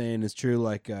you're saying is true.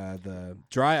 Like the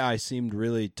Dry Eye seemed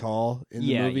really tall in the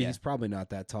Yeah, movie. yeah. He's probably not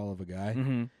that tall of a guy.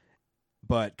 Mm-hmm.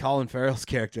 But Colin Farrell's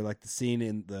character, like the scene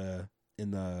in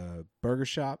the burger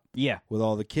shop Yeah. with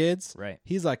all the kids, Right.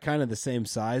 he's like kind of the same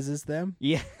size as them.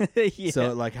 Yeah. Yeah. So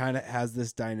it like kind of has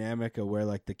this dynamic of where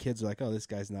like the kids are like, oh, this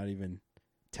guy's not even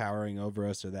towering over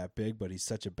us or that big, but he's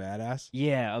such a badass.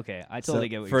 Yeah. Okay. I totally So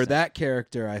get what for you're saying. that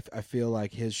character, I feel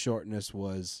like his shortness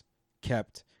was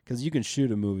kept because you can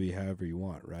shoot a movie however you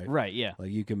want, right? Right. Yeah. Like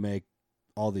you can make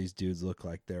all these dudes look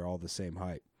like they're all the same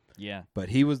height. Yeah. But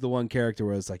he was the one character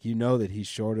where it's like, that he's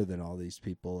shorter than all these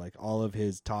people. Like all of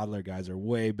his toddler guys are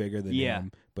way bigger than Yeah.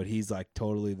 him, but he's like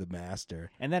totally the master.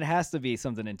 And that has to be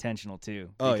something intentional too.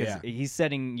 Oh, because yeah. he's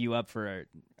setting you up for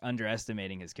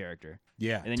underestimating his character.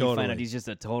 Yeah, And then totally. you find out he's just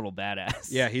a total badass.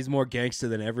 Yeah, he's more gangster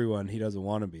than everyone. He doesn't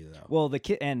want to be though. Well, the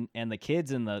kid and the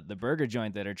kids in the burger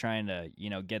joint that are trying to,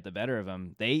 get the better of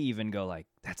him, they even go like,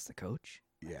 "That's the coach."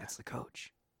 Yeah. That's the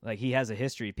coach. Like he has a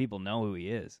history. People know who he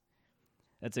is.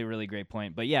 That's a really great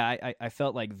point. But yeah, I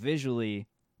felt like visually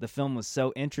the film was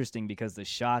so interesting because the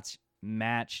shots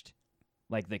matched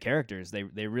like the characters. They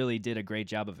really did a great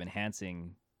job of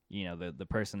enhancing, the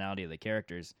personality of the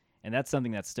characters. And that's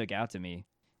something that stuck out to me.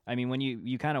 I mean, when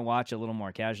you kind of watch a little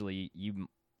more casually, you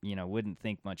wouldn't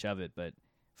think much of it, but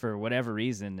for whatever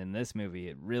reason in this movie,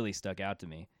 it really stuck out to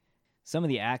me. Some of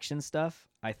the action stuff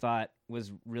I thought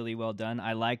was really well done.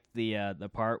 I liked the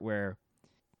part where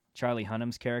Charlie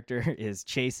Hunnam's character is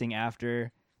chasing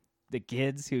after the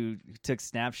kids who took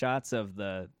snapshots of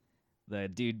the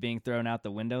dude being thrown out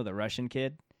the window, the Russian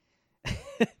kid.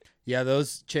 Yeah,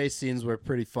 those chase scenes were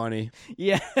pretty funny.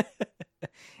 Yeah.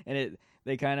 And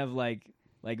they kind of like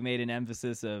made an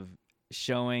emphasis of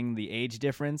showing the age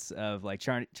difference of like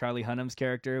Charlie Hunnam's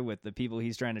character with the people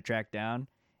he's trying to track down,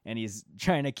 and he's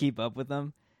trying to keep up with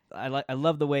them. I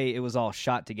love the way it was all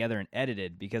shot together and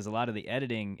edited, because a lot of the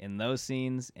editing in those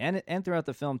scenes and throughout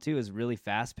the film too is really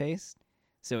fast paced,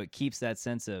 so it keeps that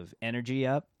sense of energy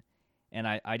up. And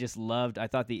I just loved, I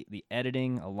thought the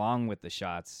editing along with the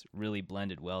shots really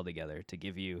blended well together to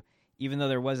give you, even though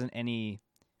there wasn't any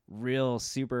real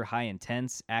super high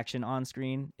intense action on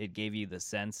screen, it gave you the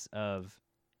sense of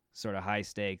sort of high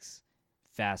stakes,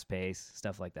 fast pace,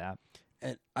 stuff like that.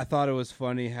 And I thought it was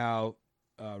funny how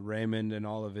Raymond and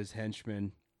all of his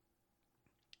henchmen,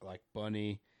 like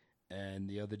Bunny and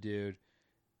the other dude,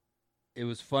 it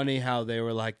was funny how they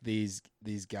were like these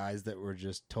guys that were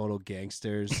just total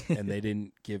gangsters and they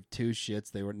didn't give two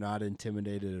shits. They were not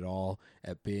intimidated at all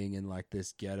at being in like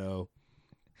this ghetto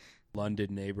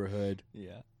London neighborhood.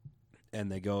 Yeah.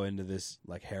 And they go into this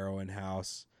like heroin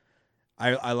house.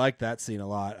 I like that scene a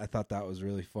lot. I thought that was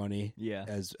really funny. Yeah.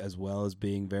 As well as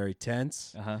being very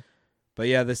tense. Uh-huh. But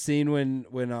yeah, the scene when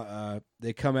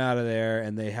they come out of there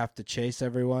and they have to chase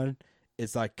everyone,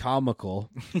 it's like comical.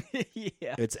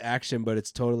 Yeah. It's action, but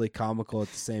it's totally comical at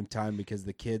the same time because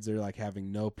the kids are like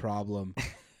having no problem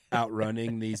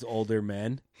outrunning these older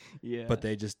men. Yeah. But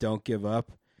they just don't give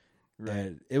up. Right.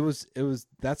 And it was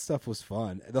that stuff was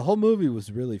fun. The whole movie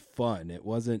was really fun. It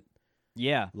wasn't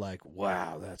like,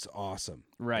 wow, that's awesome.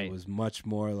 Right. It was much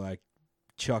more like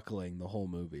chuckling the whole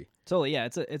movie. Totally, yeah.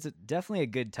 It's definitely a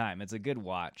good time. It's a good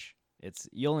watch.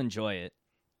 You'll enjoy it.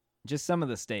 Just some of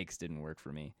the stakes didn't work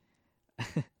for me.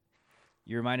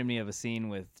 You reminded me of a scene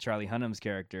with Charlie Hunnam's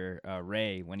character,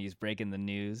 Ray, when he's breaking the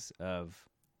news of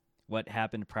what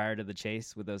happened prior to the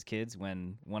chase with those kids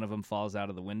when one of them falls out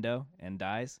of the window and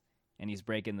dies. And he's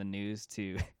breaking the news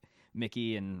to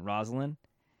Mickey and Rosalind.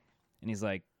 And he's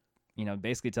like,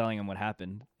 basically telling him what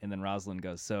happened. And then Rosalind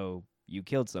goes, "So you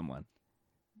killed someone?"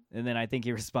 And then I think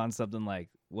he responds something like,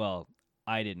 "Well,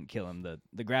 I didn't kill him.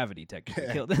 The gravity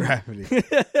technically killed him." Gravity.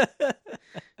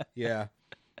 Yeah.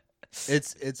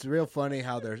 It's real funny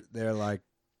how they're like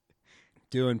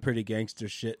doing pretty gangster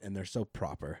shit and they're so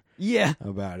proper Yeah.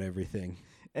 about everything.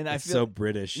 And it's I feel so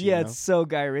British. Yeah, you know? it's so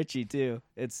Guy Ritchie too.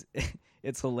 It's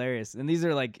hilarious. And these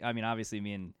are like, I mean, obviously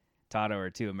me and Tato are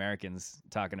two Americans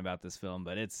talking about this film,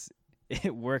 but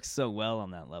it works so well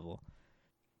on that level.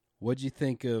 What'd you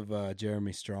think of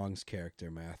Jeremy Strong's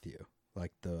character, Matthew?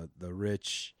 Like the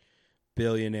rich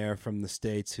billionaire from the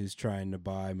States who's trying to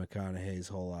buy McConaughey's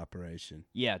whole operation.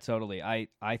 Yeah, totally.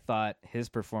 I thought his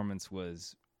performance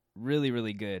was really,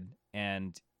 really good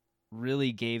and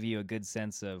really gave you a good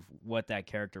sense of what that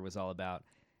character was all about.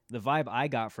 The vibe I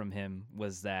got from him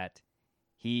was that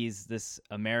he's this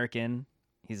American.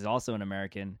 He's also an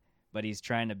American, but he's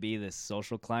trying to be this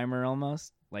social climber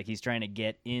almost. Like he's trying to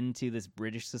get into this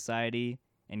British society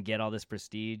and get all this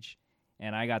prestige.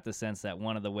 And I got the sense that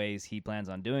one of the ways he plans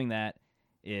on doing that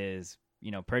is,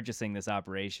 purchasing this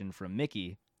operation from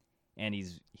Mickey. And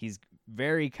he's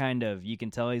very kind of, you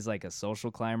can tell he's like a social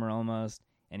climber almost,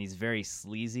 and he's very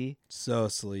sleazy. So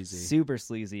sleazy. Super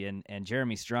sleazy. And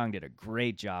Jeremy Strong did a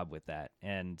great job with that.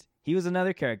 And he was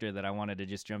another character that I wanted to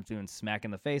just jump to and smack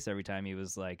in the face every time. He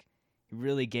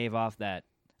really gave off that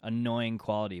annoying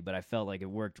quality, but I felt like it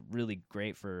worked really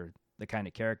great for the kind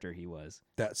of character he was.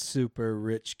 That super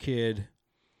rich kid.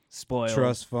 Spoiled.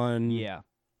 Trust fund. Yeah.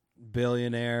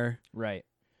 Billionaire. Right.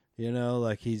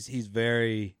 Like he's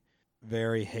very,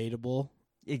 very hateable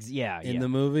in the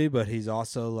movie, but he's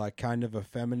also like kind of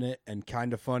effeminate and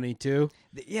kind of funny too.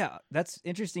 Yeah, that's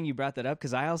interesting you brought that up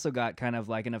because I also got kind of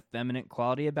like an effeminate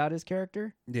quality about his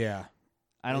character. Yeah.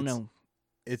 I don't know.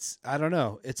 I don't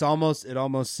know. It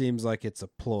almost seems like it's a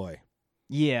ploy.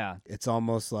 Yeah. It's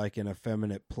almost like an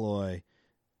effeminate ploy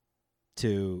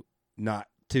to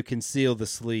conceal the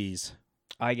sleaze.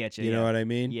 I get you. You know what I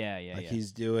mean? Yeah. Like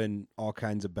he's doing all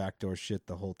kinds of backdoor shit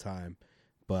the whole time,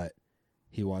 but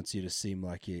he wants you to seem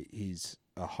like he's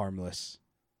a harmless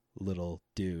little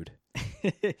dude.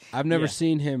 I've never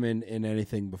seen him in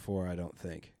anything before, I don't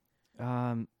think.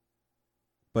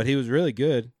 But he was really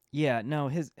good. Yeah, no,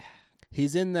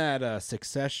 he's in that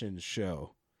Succession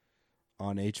show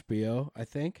on HBO, I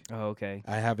think. Oh, okay.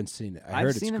 I haven't seen it. I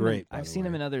heard it's great. I've seen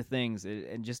him in other things,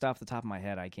 and just off the top of my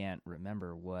head, I can't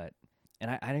remember what. And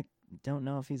I don't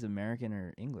know if he's American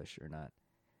or English or not.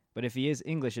 But if he is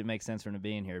English, it makes sense for him to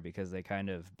be in here because they kind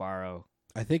of borrow.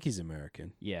 I think he's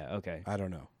American. Yeah, okay. I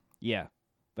don't know. Yeah.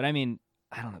 But I mean,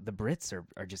 I don't know. The Brits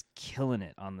are just killing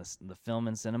it on the film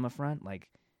and cinema front. Like,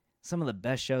 some of the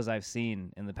best shows I've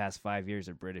seen in the past 5 years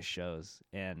are British shows.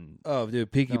 And Oh,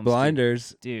 dude, Peaky Films,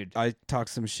 Blinders. dude, I talked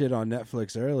some shit on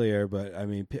Netflix earlier, but I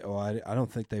mean, I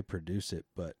don't think they produce it,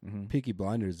 but mhm. Peaky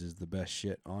Blinders is the best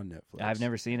shit on Netflix. I've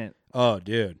never seen it. Oh,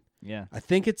 dude. Yeah, I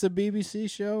think it's a BBC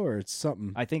show or it's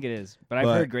something. I think it is, but I've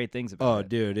But- heard great things about Oh, it.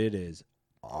 dude, it is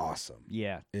awesome.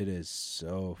 Yeah, It is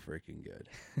so freaking good.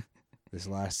 This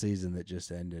last season that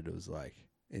just ended was like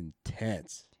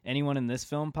intense. anyone in this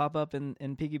film pop up in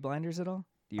Peaky Blinders at all?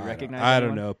 Do you recognize? I don't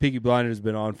anyone? know. Peaky Blinders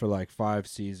been on for like 5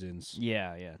 seasons,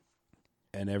 Yeah, yeah,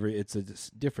 and it's a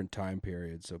different time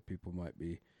period, so people might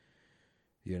be,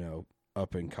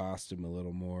 up in costume a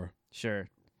little more. sure.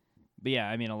 But yeah,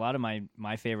 I mean, a lot of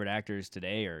my favorite actors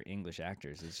today are English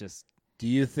actors. It's just Do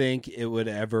you think it would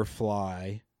ever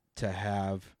fly to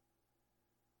have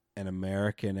an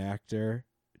American actor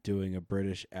doing a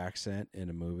British accent in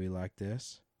a movie like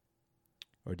this?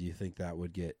 Or do you think that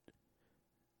would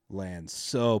land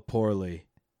so poorly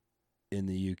in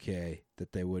the UK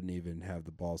that they wouldn't even have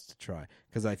the balls to try?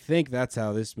 Because I think that's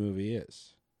how this movie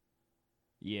is.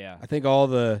 yeah, I think all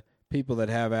the people that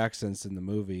have accents in the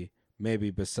movie,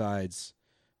 maybe besides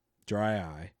Dry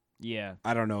Eye, yeah.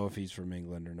 I don't know if he's from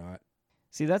England or not.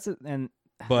 See, and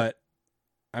But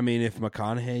I mean, if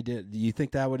McConaughey did, do you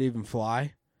think that would even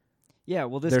fly? yeah.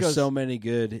 Well, this There's goes. so many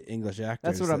good English actors.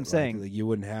 That's what I'm that, saying. Like, you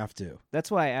wouldn't have to. That's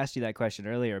why I asked you that question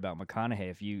earlier about McConaughey.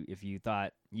 If you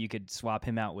thought you could swap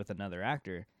him out with another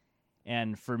actor,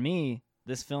 and for me,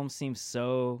 this film seems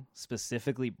so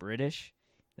specifically British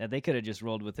that they could have just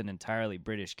rolled with an entirely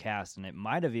British cast, and it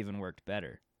might have even worked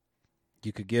better.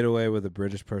 You could get away with a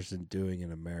British person doing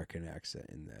an American accent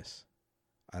in this.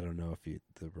 I don't know if the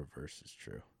reverse is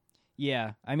true.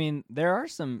 Yeah, I mean, there are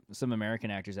some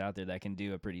American actors out there that can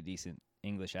do a pretty decent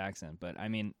English accent, but I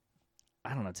mean,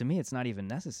 I don't know. To me, it's not even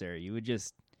necessary. You would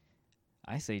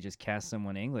I say just cast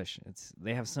someone English.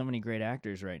 They have so many great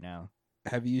actors right now.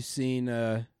 Have you seen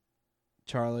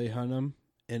Charlie Hunnam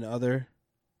in other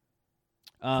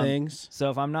things? So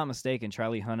if I'm not mistaken,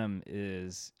 Charlie Hunnam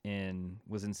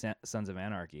was in Sons of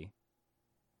Anarchy.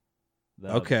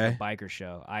 The biker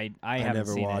show. I haven't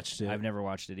never seen watched it. I've never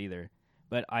watched it either.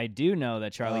 But I do know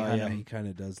that Charlie Hunnam. Yeah, he kind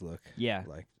of does look. Yeah,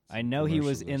 like I know he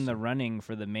was in the commercials. running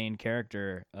for the main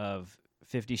character of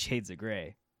 50 Shades of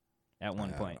Grey at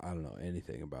one point. I don't know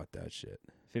anything about that shit.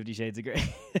 50 Shades of Grey.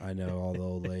 I know all the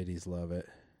old ladies love it.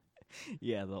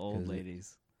 Yeah, the old 'Cause it-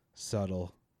 ladies.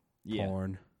 Subtle Yeah.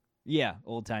 porn. Yeah,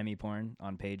 old-timey porn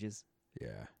on pages.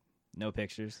 Yeah. No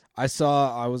pictures. I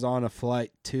was on a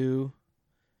flight to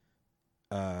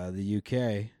the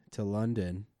UK to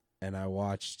London, and I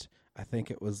watched, I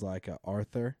think it was like an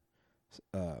Arthur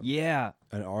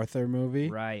movie.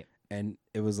 Right. And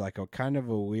it was like a kind of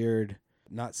a weird,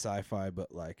 not sci-fi,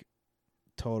 but like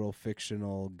total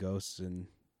fictional ghosts and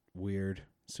weird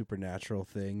supernatural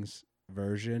things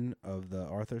version of the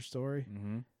Arthur story.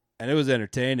 Mm-hmm. And it was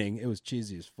entertaining. It was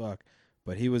cheesy as fuck.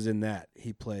 But he was in that.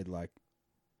 He played like,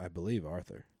 I believe,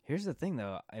 Arthur. Here's the thing,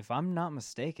 though. If I'm not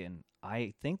mistaken,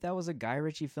 I think that was a Guy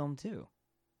Ritchie film, too.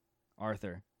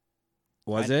 Arthur.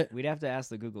 Was it? We'd have to ask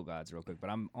the Google gods real quick, but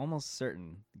I'm almost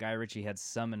certain Guy Ritchie had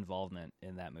some involvement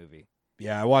in that movie.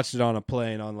 Yeah, I watched it on a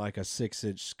plane on like a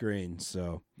 6-inch screen.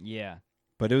 So, Yeah.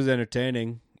 but it was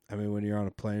entertaining. I mean, when you're on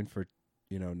a plane for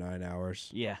 9 hours,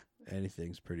 Yeah.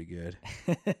 anything's pretty good.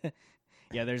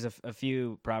 Yeah, there's a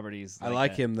few properties. I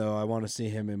like that. him though. I want to see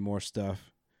him in more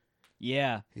stuff.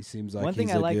 Yeah. He seems One like thing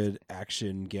he's I a liked- good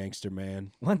action gangster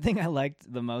man. One thing I liked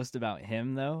the most about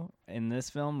him, though, in this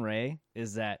film, Ray,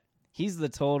 is that he's the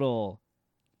total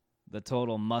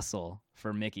muscle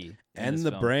for Mickey. in And this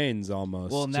the film. brains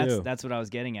almost, Well, and too. that's what I was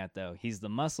getting at, though. He's the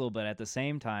muscle, but at the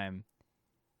same time,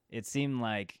 it seemed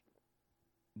like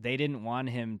they didn't want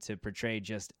him to portray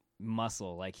just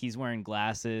muscle. Like, he's wearing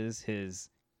glasses, his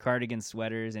cardigan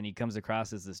sweaters, and he comes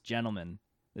across as this gentleman,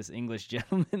 this English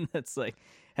gentleman that's like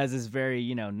has this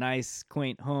very nice,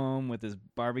 quaint home with his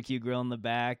barbecue grill in the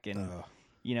back, and Oh.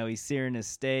 he's searing his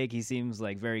steak. He seems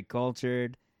like very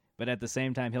cultured, but at the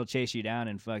same time, he'll chase you down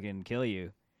and fucking kill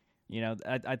you.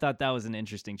 I thought that was an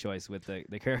interesting choice with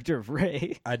the character of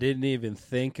Ray. I didn't even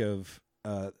think of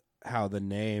how the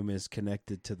name is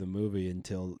connected to the movie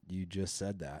until you just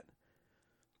said that.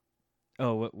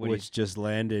 Oh, what Which just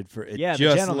landed for it. yeah,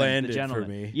 just the landed gentleman. for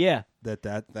me. Yeah,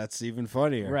 That's even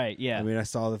funnier. right. Yeah, I mean, I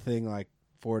saw the thing like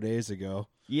 4 days ago,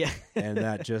 yeah, and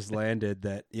that just landed.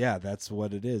 That's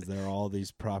what it is. They're all these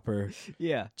proper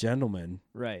yeah, gentlemen,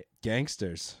 right.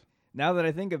 gangsters. Now that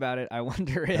I think about it, I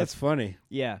wonder if That's funny.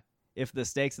 if the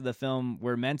stakes of the film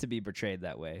were meant to be portrayed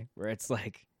that way, where it's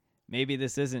like maybe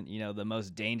this isn't the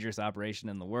most dangerous operation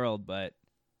in the world, but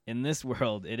in this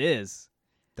world it is.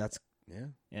 That's yeah.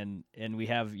 and we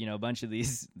have a bunch of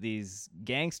these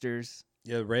gangsters.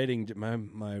 Yeah,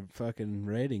 my fucking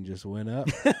rating just went up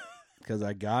because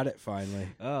I got it finally.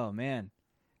 Oh man,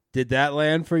 Did that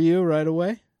land for you right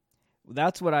away?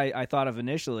 that's what I thought of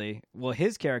initially. Well,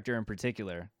 his character in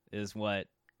particular is what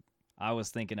I was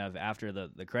thinking of after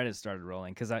the credits started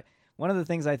rolling. Because one of the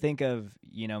things I think of,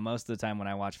 most of the time when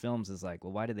I watch films is like,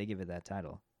 well, why did they give it that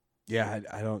title? Yeah,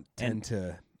 I don't tend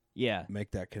to Yeah,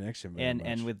 make that connection very much.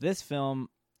 and with this film,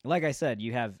 like I said,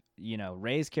 you have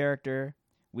Ray's character.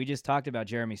 We just talked about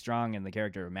Jeremy Strong and the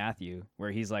character of Matthew,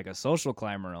 where he's like a social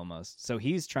climber almost. So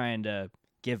he's trying to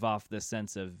give off this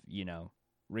sense of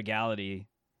regality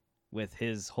with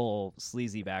his whole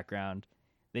sleazy background.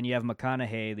 Then you have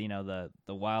McConaughey,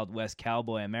 the Wild West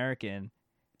cowboy American,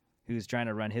 who's trying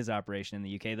to run his operation in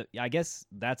the UK. I guess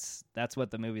that's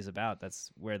what the movie's about. That's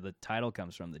where the title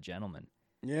comes from, The Gentleman,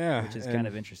 yeah, which is kind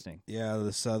of interesting. Yeah,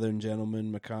 the Southern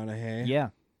Gentleman McConaughey. Yeah,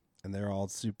 And they're all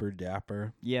super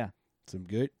dapper. yeah, Some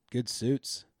good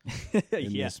suits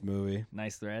in yeah. this movie.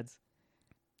 Nice threads.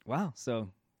 Wow. So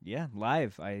yeah,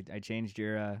 live. I changed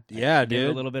your Yeah, I gave it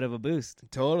dude. a little bit of a boost.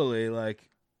 Totally, like,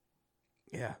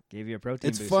 yeah. Gave you a protein.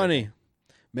 It's boost funny.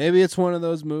 Maybe it's one of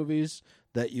those movies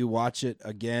that you watch it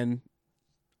again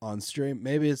on stream.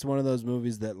 Maybe it's one of those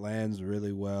movies that lands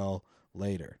really well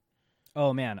later.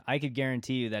 Oh man, I could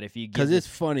guarantee you that if you Because it's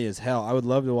funny as hell. I would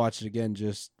love to watch it again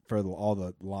just for all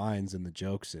the lines and the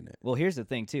jokes in it. Well, here's the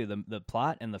thing too. The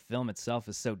plot and the film itself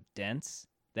is so dense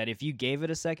that if you gave it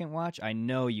a second watch, I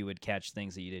know you would catch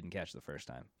things that you didn't catch the first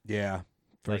time. Yeah,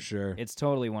 for Like, sure. It's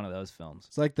totally one of those films.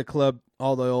 It's like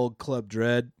all the old Club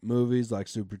Dread movies, like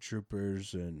Super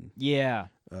Troopers and Yeah.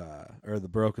 or the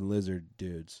Broken Lizard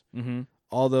dudes. Mm-hmm.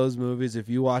 All those movies, if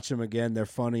you watch them again, they're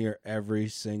funnier every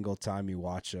single time you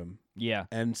watch them. Yeah.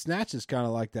 And Snatch is kind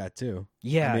of like that too.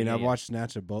 Yeah. I mean, yeah, I've yeah. watched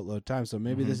Snatch a boatload of times, so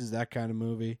maybe Mhm. this is that kind of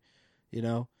movie.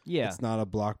 Yeah. It's not a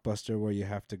blockbuster where you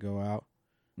have to go out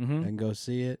Mm-hmm. and go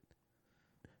see it.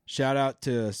 Shout out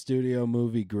to Studio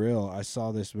Movie Grill. I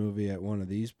saw this movie at one of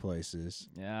these places.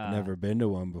 Yeah. I've never been to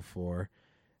one before.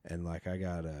 And I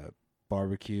got a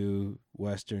barbecue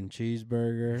Western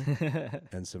cheeseburger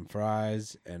and some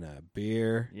fries and a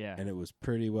beer. Yeah. And it was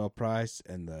pretty well priced,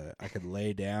 and I could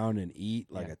lay down and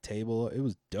eat like Yeah. a table. It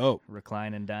was dope.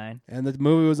 Recline and dine. And the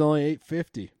movie was only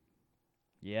 $8.50.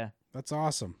 Yeah. That's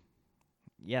awesome.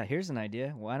 Yeah. Here's an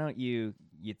idea. Why don't you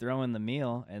throw in the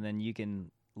meal and then you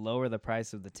can lower the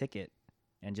price of the ticket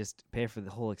and just pay for the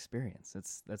whole experience.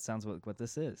 That sounds what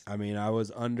this is. I mean, I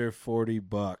was under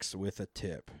 $40 with a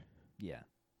tip, Yeah.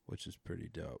 which is pretty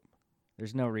dope.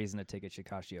 There's no reason a ticket should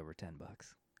cost you over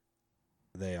 $10.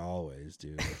 They always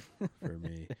do for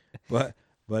me.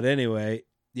 But anyway,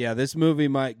 yeah, this movie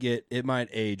might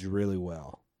age really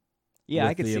well. Yeah, with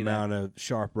I could the see amount of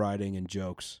sharp writing and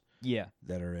jokes that. Yeah.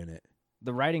 that are in it.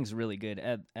 The writing's really good.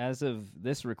 As of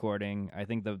this recording, I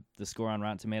think the score on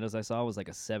Rotten Tomatoes I saw was like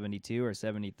a 72 or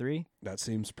 73. That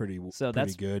seems pretty So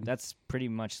pretty good. That's pretty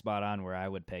much spot on where I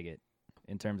would peg it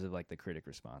in terms of like the critic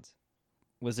response.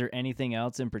 Was there anything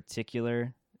else in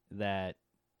particular that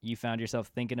you found yourself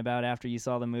thinking about after you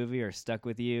saw the movie or stuck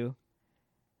with you?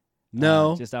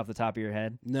 No, Just off the top of your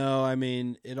head? no. I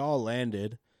mean, it all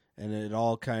landed, and it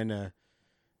all kind of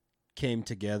came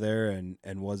together, and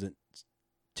wasn't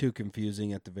too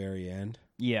confusing at the very end.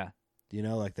 Yeah.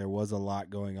 There was a lot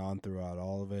going on throughout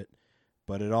all of it,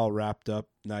 but it all wrapped up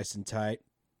nice and tight.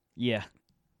 Yeah.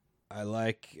 I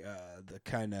like the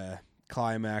kind of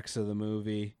climax of the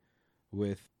movie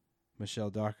with Michelle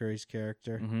Dockery's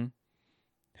character, Mm-hmm.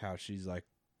 how she's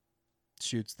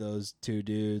shoots those two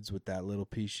dudes with that little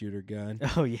pea shooter gun.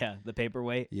 Oh, yeah. The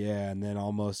paperweight. Yeah, and then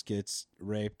almost gets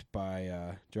raped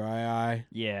by Dry Eye.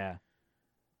 Yeah.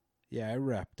 Yeah, it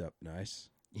wrapped up nice.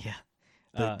 Yeah.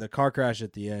 The car crash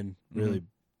at the end really Mhm.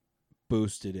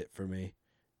 boosted it for me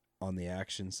on the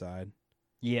action side.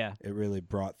 Yeah. It really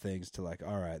brought things to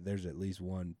all right, there's at least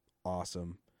one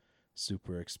awesome,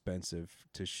 super expensive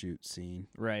to shoot scene.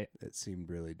 Right. It seemed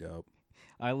really dope.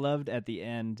 I loved at the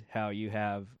end how you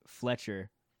have Fletcher,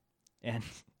 and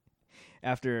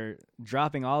after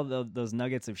dropping all those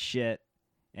nuggets of shit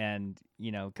and,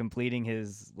 completing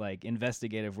his,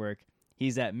 investigative work,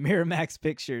 he's at Miramax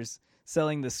Pictures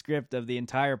selling the script of the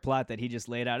entire plot that he just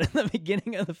laid out in the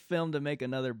beginning of the film to make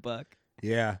another buck.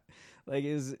 Yeah.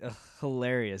 It was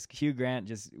hilarious. Hugh Grant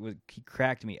he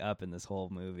cracked me up in this whole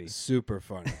movie. Super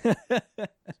funny.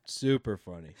 Super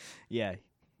funny. Yeah,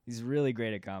 he's really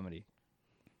great at comedy.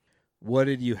 What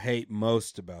did you hate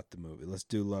most about the movie? Let's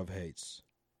do love hates.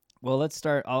 Well, let's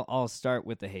start. I'll start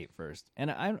with the hate first, and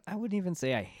I wouldn't even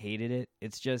say I hated it.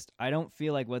 It's just I don't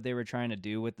feel like what they were trying to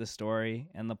do with the story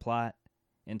and the plot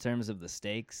in terms of the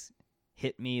stakes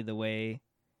hit me the way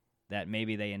that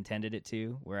maybe they intended it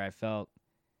to, where I felt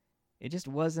it just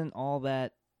wasn't all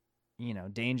that,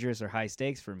 dangerous or high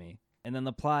stakes for me. And then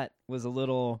the plot was a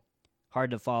little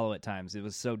hard to follow at times. It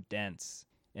was so dense,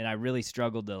 and I really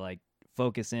struggled to like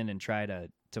focus in and try to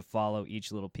follow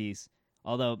each little piece.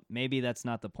 Although maybe that's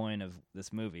not the point of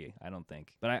this movie, I don't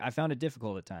think. But I found it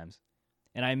difficult at times.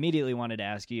 And I immediately wanted to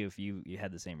ask you if you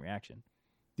had the same reaction.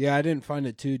 Yeah, I didn't find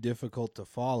it too difficult to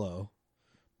follow,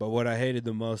 but what I hated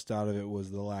the most out of it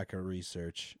was the lack of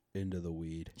research into the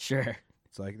weed. Sure.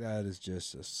 It's like that is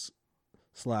just a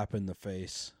slap in the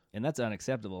face. And that's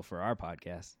unacceptable for our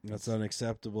podcast. That's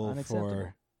unacceptable unacceptable.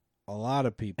 for a lot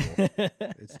of people.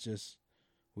 It's just,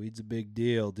 weed's a big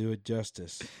deal. Do it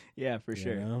justice. Yeah, for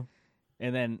sure. You know?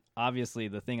 And then, obviously,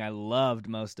 the thing I loved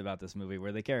most about this movie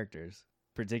were the characters,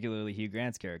 particularly Hugh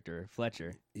Grant's character,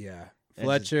 Fletcher. Yeah. It's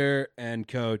Fletcher and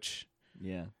Coach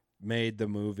Yeah. made the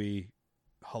movie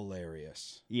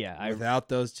hilarious. Yeah. Without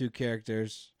those two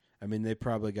characters, I mean,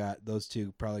 those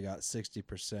two probably got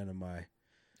 60% of my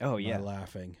yeah.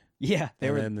 laughing. Yeah.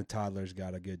 Then the toddlers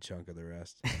got a good chunk of the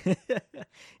rest.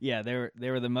 Yeah, they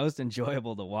were the most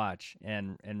enjoyable to watch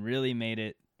and really made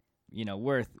it,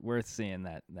 worth seeing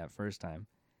that first time.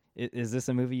 Is this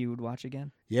a movie you would watch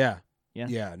again? Yeah. Yeah?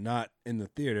 Yeah, not in the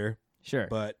theater, Sure.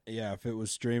 but yeah, if it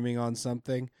was streaming on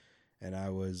something and I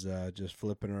was just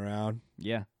flipping around,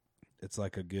 Yeah. it's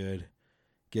like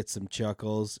get some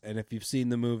chuckles. And if you've seen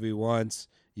the movie once,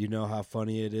 you know how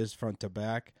funny it is front to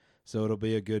back. So it'll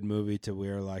be a good movie to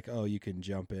where like, oh, you can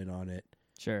jump in on it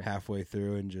Sure. halfway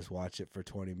through and just watch it for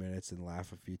 20 minutes and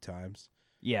laugh a few times.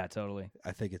 Yeah, totally.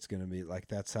 I think it's going to be like,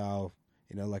 that's how,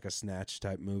 like a Snatch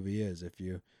type movie is.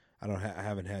 I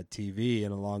haven't had TV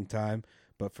in a long time,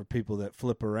 but for people that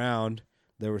flip around,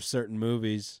 there were certain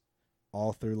movies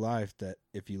all through life that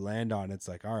if you land on, it's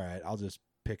like, all right, I'll just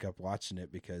pick up watching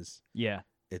it because Yeah.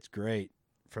 it's great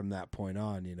from that point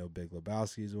on. Big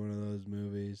Lebowski is one of those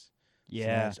movies.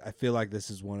 Yeah. Snatch, I feel like this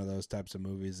is one of those types of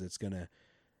movies that's going to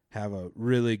have a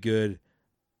really good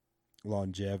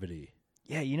longevity.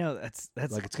 Yeah, that's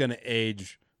Like it's going to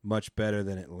age much better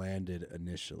than it landed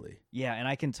initially. Yeah, and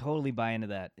I can totally buy into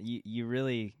that. You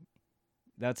really,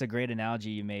 that's a great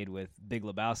analogy you made with Big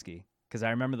Lebowski. Because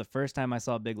I remember the first time I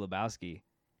saw Big Lebowski,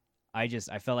 I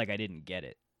felt like I didn't get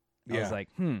it. I was like,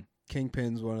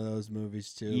 Kingpin's one of those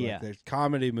movies too. Yeah. Like there's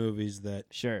comedy movies that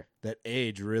Sure.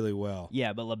 age really well.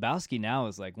 Yeah, but Lebowski now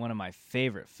is like one of my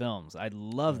favorite films. I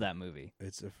love that movie.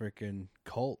 It's a freaking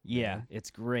cult. Yeah, man. it's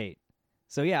great.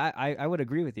 So yeah, I would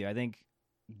agree with you. I think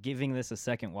giving this a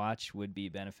second watch would be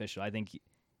beneficial. I think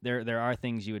there are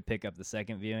things you would pick up the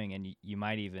second viewing, and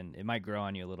it might grow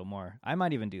on you a little more. I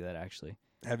might even do that actually.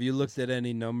 Have you looked at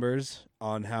any numbers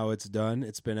on how it's done?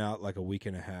 It's been out like a week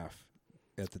and a half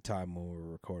at the time when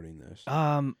we're recording this.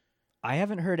 I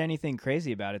haven't heard anything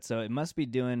crazy about it, so it must be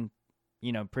doing,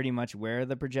 pretty much where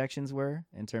the projections were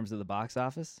in terms of the box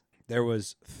office. There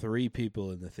was 3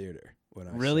 people in the theater when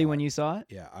I Really, saw when it. you saw it?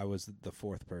 Yeah, I was the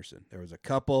 4th person. There was a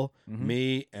couple, Mhm.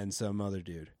 me, and some other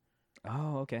dude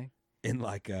Oh, okay. in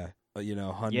like a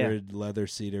 100 leather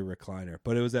seater recliner.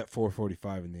 But it was at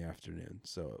 4:45 in the afternoon,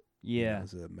 so Yeah. it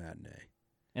was a matinee.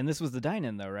 And this was the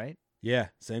dine-in, though, right? Yeah,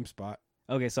 same spot.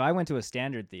 Okay, so I went to a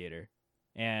standard theater,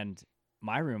 and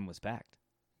my room was packed.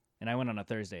 And I went on a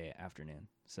Thursday afternoon.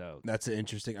 So, That's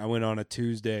interesting. I went on a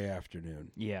Tuesday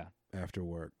afternoon yeah. after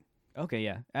work. Okay,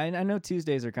 yeah. I know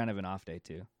Tuesdays are kind of an off day,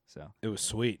 too. So, It was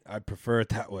sweet. I prefer it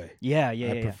that way. yeah.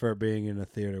 I prefer being in a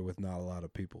theater with not a lot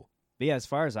of people. But yeah, as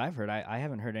far as I've heard, I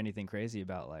haven't heard anything crazy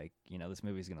about, like, this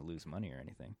movie's going to lose money or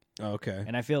anything. Okay.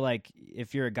 And I feel like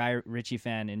if you're a Guy Ritchie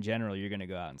fan in general, you're going to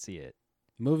go out and see it.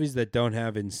 Movies that don't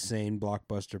have insane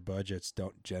blockbuster budgets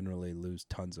don't generally lose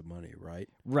tons of money, right?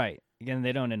 Right. Again,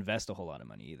 they don't invest a whole lot of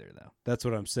money either, though. That's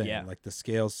what I'm saying. Yeah. Like the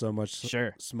scale's so much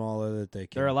Sure. smaller that they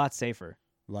can. They're a lot safer.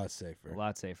 A lot safer. A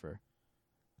lot safer.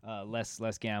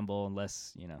 Less gamble and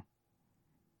less,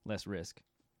 less risk.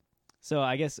 So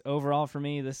I guess overall for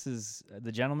me,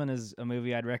 The Gentleman is a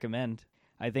movie I'd recommend.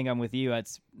 I think I'm with you.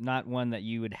 It's not one that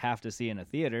you would have to see in a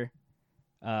theater.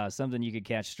 Something you could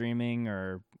catch streaming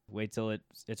or wait till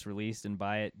it's released and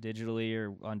buy it digitally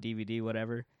or on DVD,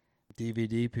 whatever.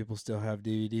 DVD, people still have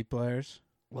DVD players?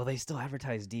 Well, they still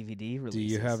advertise DVD releases. Do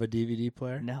you have a DVD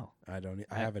player? No. I don't.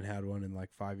 I haven't had one in like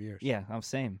 5 years. Yeah, I'm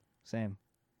same.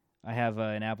 I have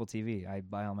an Apple TV. I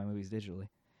buy all my movies digitally.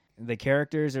 The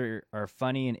characters are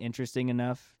funny and interesting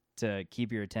enough to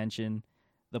keep your attention.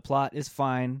 The plot is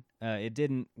fine. It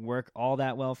didn't work all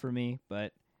that well for me,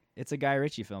 but it's a Guy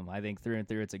Ritchie film. I think through and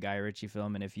through it's a Guy Ritchie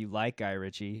film, and if you like Guy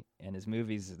Ritchie and his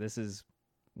movies, this is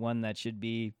one that should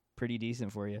be pretty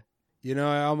decent for you. You know,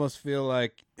 I almost feel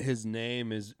like his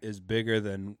name is bigger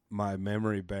than my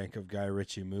memory bank of Guy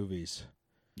Ritchie movies.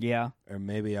 Yeah. Or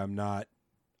maybe I'm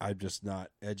just not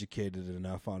educated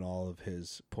enough on all of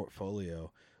his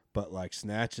portfolio. But like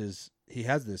Snatch he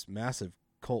has this massive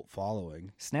cult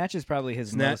following. Snatch is probably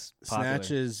his most popular.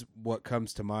 Snatch is what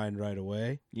comes to mind right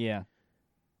away. Yeah.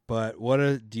 But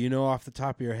do you know off the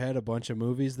top of your head a bunch of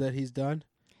movies that he's done?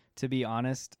 To be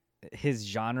honest, his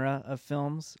genre of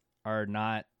films are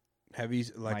not. Have you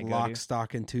like My Lock, go-to.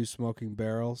 Stock, and Two Smoking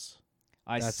Barrels?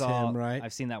 That's saw him, right?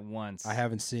 I've seen that once. I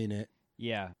haven't seen it.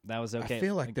 Yeah, that was okay. I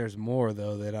feel like there's more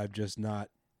though that I'm just not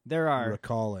there are.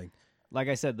 recalling. Like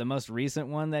I said, the most recent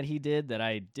one that he did that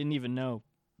I didn't even know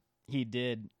he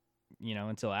did,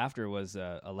 until after was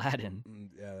Aladdin.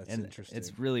 Yeah, that's And interesting.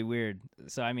 it's really weird.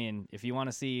 So I mean, if you want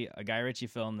to see a Guy Ritchie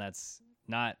film that's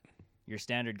not your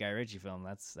standard Guy Ritchie film,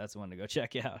 that's one to go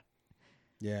check out.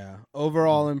 Yeah.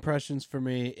 Overall impressions for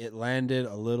me, it landed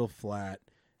a little flat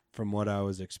from what I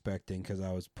was expecting because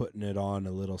I was putting it on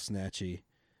a little snatchy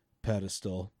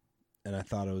pedestal, and I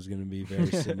thought it was going to be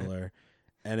very similar.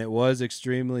 And it was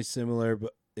extremely similar,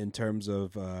 but in terms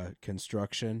of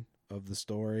construction of the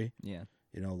story, Yeah.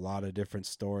 a lot of different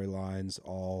storylines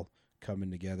all coming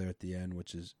together at the end,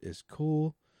 which is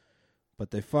cool.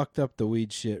 But they fucked up the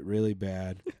weed shit really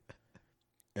bad,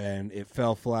 and it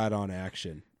fell flat on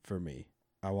action for me.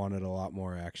 I wanted a lot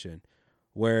more action.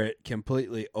 Where it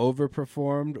completely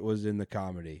overperformed was in the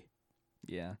comedy.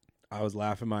 Yeah. I was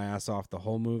laughing my ass off the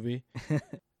whole movie.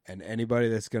 And anybody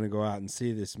that's going to go out and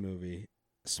see this movie,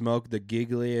 smoke the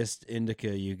giggliest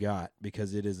indica you got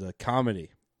because it is a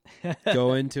comedy.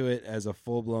 Go into it as a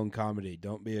full-blown comedy.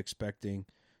 Don't be expecting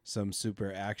some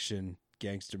super action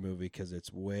gangster movie because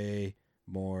it's way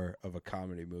more of a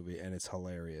comedy movie, and it's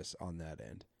hilarious on that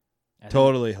end.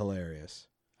 Totally hilarious.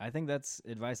 I think that's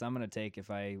advice I'm going to take if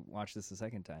I watch this a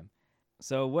second time.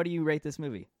 So what do you rate this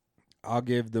movie? I'll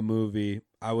give the movie,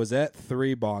 I was at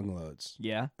 3 bong loads.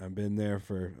 Yeah. I've been there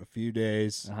for a few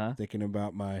days thinking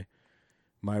about my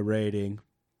rating,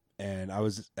 and I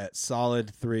was at solid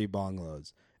 3 bong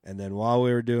loads. And then while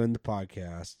we were doing the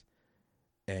podcast,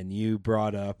 and you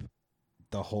brought up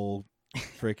the whole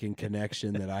freaking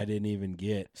connection that I didn't even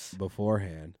get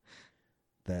beforehand,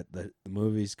 that the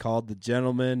movie's called The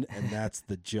Gentleman, and that's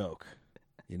the joke.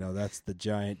 That's the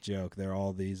giant joke. They're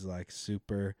all these like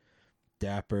super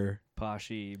dapper,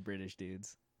 poshy British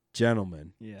dudes.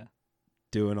 Gentlemen. Yeah.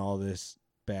 Doing all this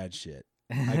bad shit.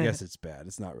 I guess it's bad.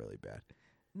 It's not really bad.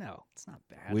 No, it's not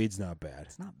bad. Weed's not bad.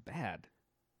 It's not bad.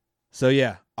 So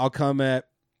yeah, I'll come at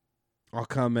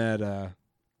 3.5.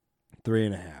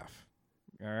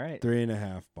 All right.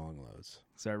 3.5 bong loads.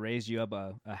 So I raised you up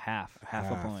a half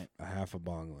a point. A half a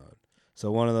bong load.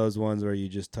 So one of those ones where you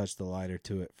just touch the lighter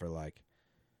to it for like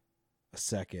a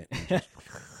second. And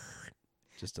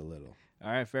just a little.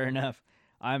 All right, fair enough.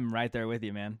 I'm right there with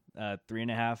you, man.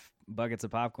 3.5 buckets of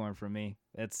popcorn from me.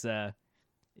 It's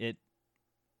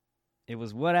it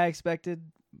was what I expected,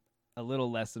 a little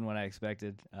less than what I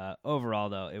expected. Overall,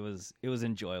 though, it was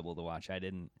enjoyable to watch. I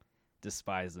didn't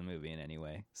despise the movie in any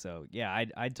way. So yeah,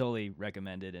 I'd totally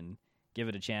recommend it and give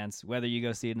it a chance. Whether you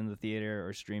go see it in the theater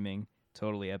or streaming,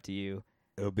 totally up to you.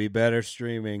 It'll be better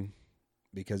streaming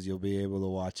because you'll be able to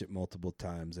watch it multiple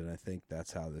times, and I think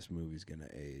that's how this movie's going to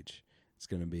age. It's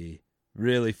going to be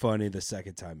really funny the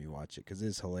second time you watch it because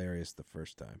it's hilarious the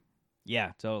first time.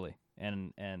 Yeah, totally.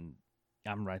 And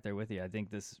I'm right there with you. I think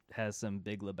this has some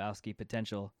Big Lebowski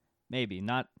potential. Maybe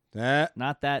not that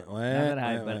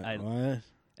high, but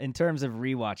in terms of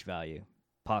rewatch value,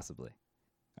 possibly.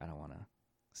 I don't want to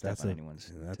step on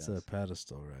anyone's That's toes. a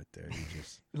pedestal right there.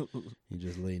 You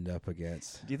just leaned up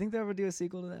against. Do you think they'll ever do a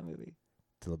sequel to that movie?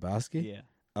 To Lebowski? Yeah.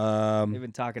 They've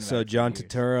been talking about so it for John years.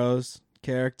 Turturro's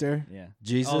character, Yeah.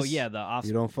 Jesus. Oh yeah, the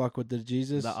You don't fuck with the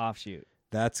Jesus. the offshoot.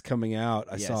 That's coming out.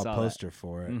 I Yeah, saw I a saw poster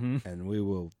for it, Mhm. and we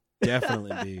will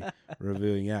definitely be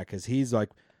reviewing that because he's like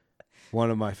one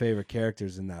of my favorite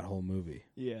characters in that whole movie.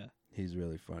 Yeah. He's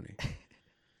really funny.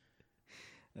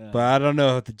 But I don't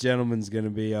know if The Gentleman's going to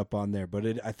be up on there, but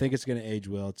I think it's going to age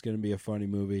well. It's going to be a funny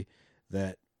movie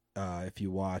that if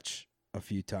you watch a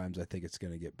few times, I think it's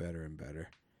going to get better and better.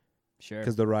 Sure.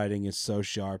 Because the writing is so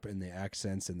sharp and the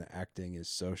accents and the acting is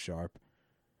so sharp.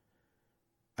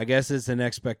 I guess it's an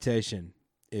expectation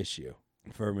issue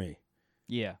for me.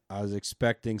 Yeah. I was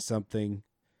expecting something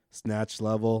Snatch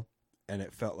level, and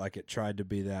it felt like it tried to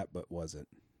be that, but wasn't.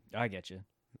 I get you.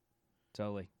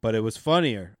 Totally. But it was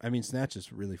funnier. I mean, Snatch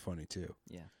is really funny, too.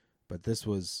 Yeah. But this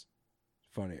was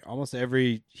funny. Almost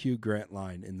every Hugh Grant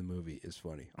line in the movie is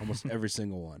funny. Almost every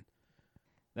single one.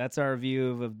 That's our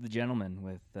review of The Gentleman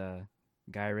with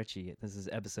Guy Ritchie. This is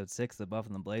episode 6, The Buff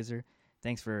and the Blazer.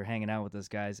 Thanks for hanging out with us,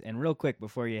 guys. And real quick,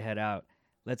 before you head out,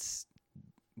 let's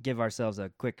give ourselves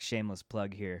a quick shameless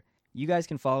plug here. You guys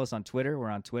can follow us on Twitter. We're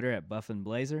on Twitter at Buff and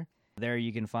Blazer. There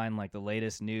you can find like the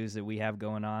latest news that we have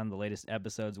going on, the latest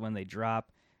episodes when they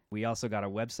drop. We also got a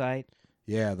website.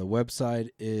 Yeah, the website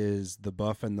is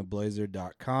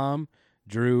thebuffandtheblazer.com.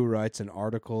 Drew writes an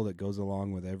article that goes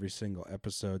along with every single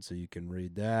episode, so you can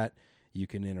read that. You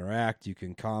can interact. You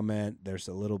can comment. There's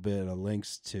a little bit of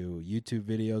links to YouTube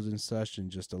videos and such, and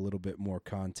just a little bit more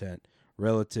content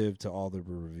relative to all the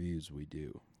reviews we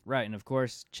do. Right, and of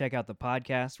course, check out the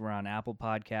podcast. We're on Apple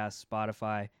Podcasts,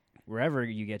 Spotify, wherever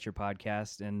you get your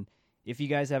podcast. And if you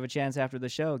guys have a chance after the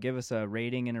show, give us a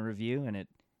rating and a review, and it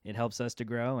helps us to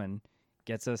grow and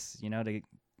gets us, to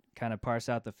kind of parse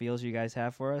out the feels you guys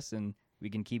have for us, and we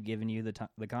can keep giving you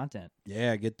the content.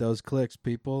 Yeah, get those clicks,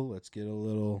 people. Let's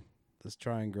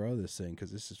try and grow this thing,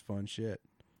 because this is fun shit.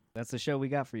 That's the show we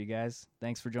got for you guys.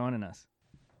 Thanks for joining us.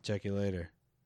 Check you later.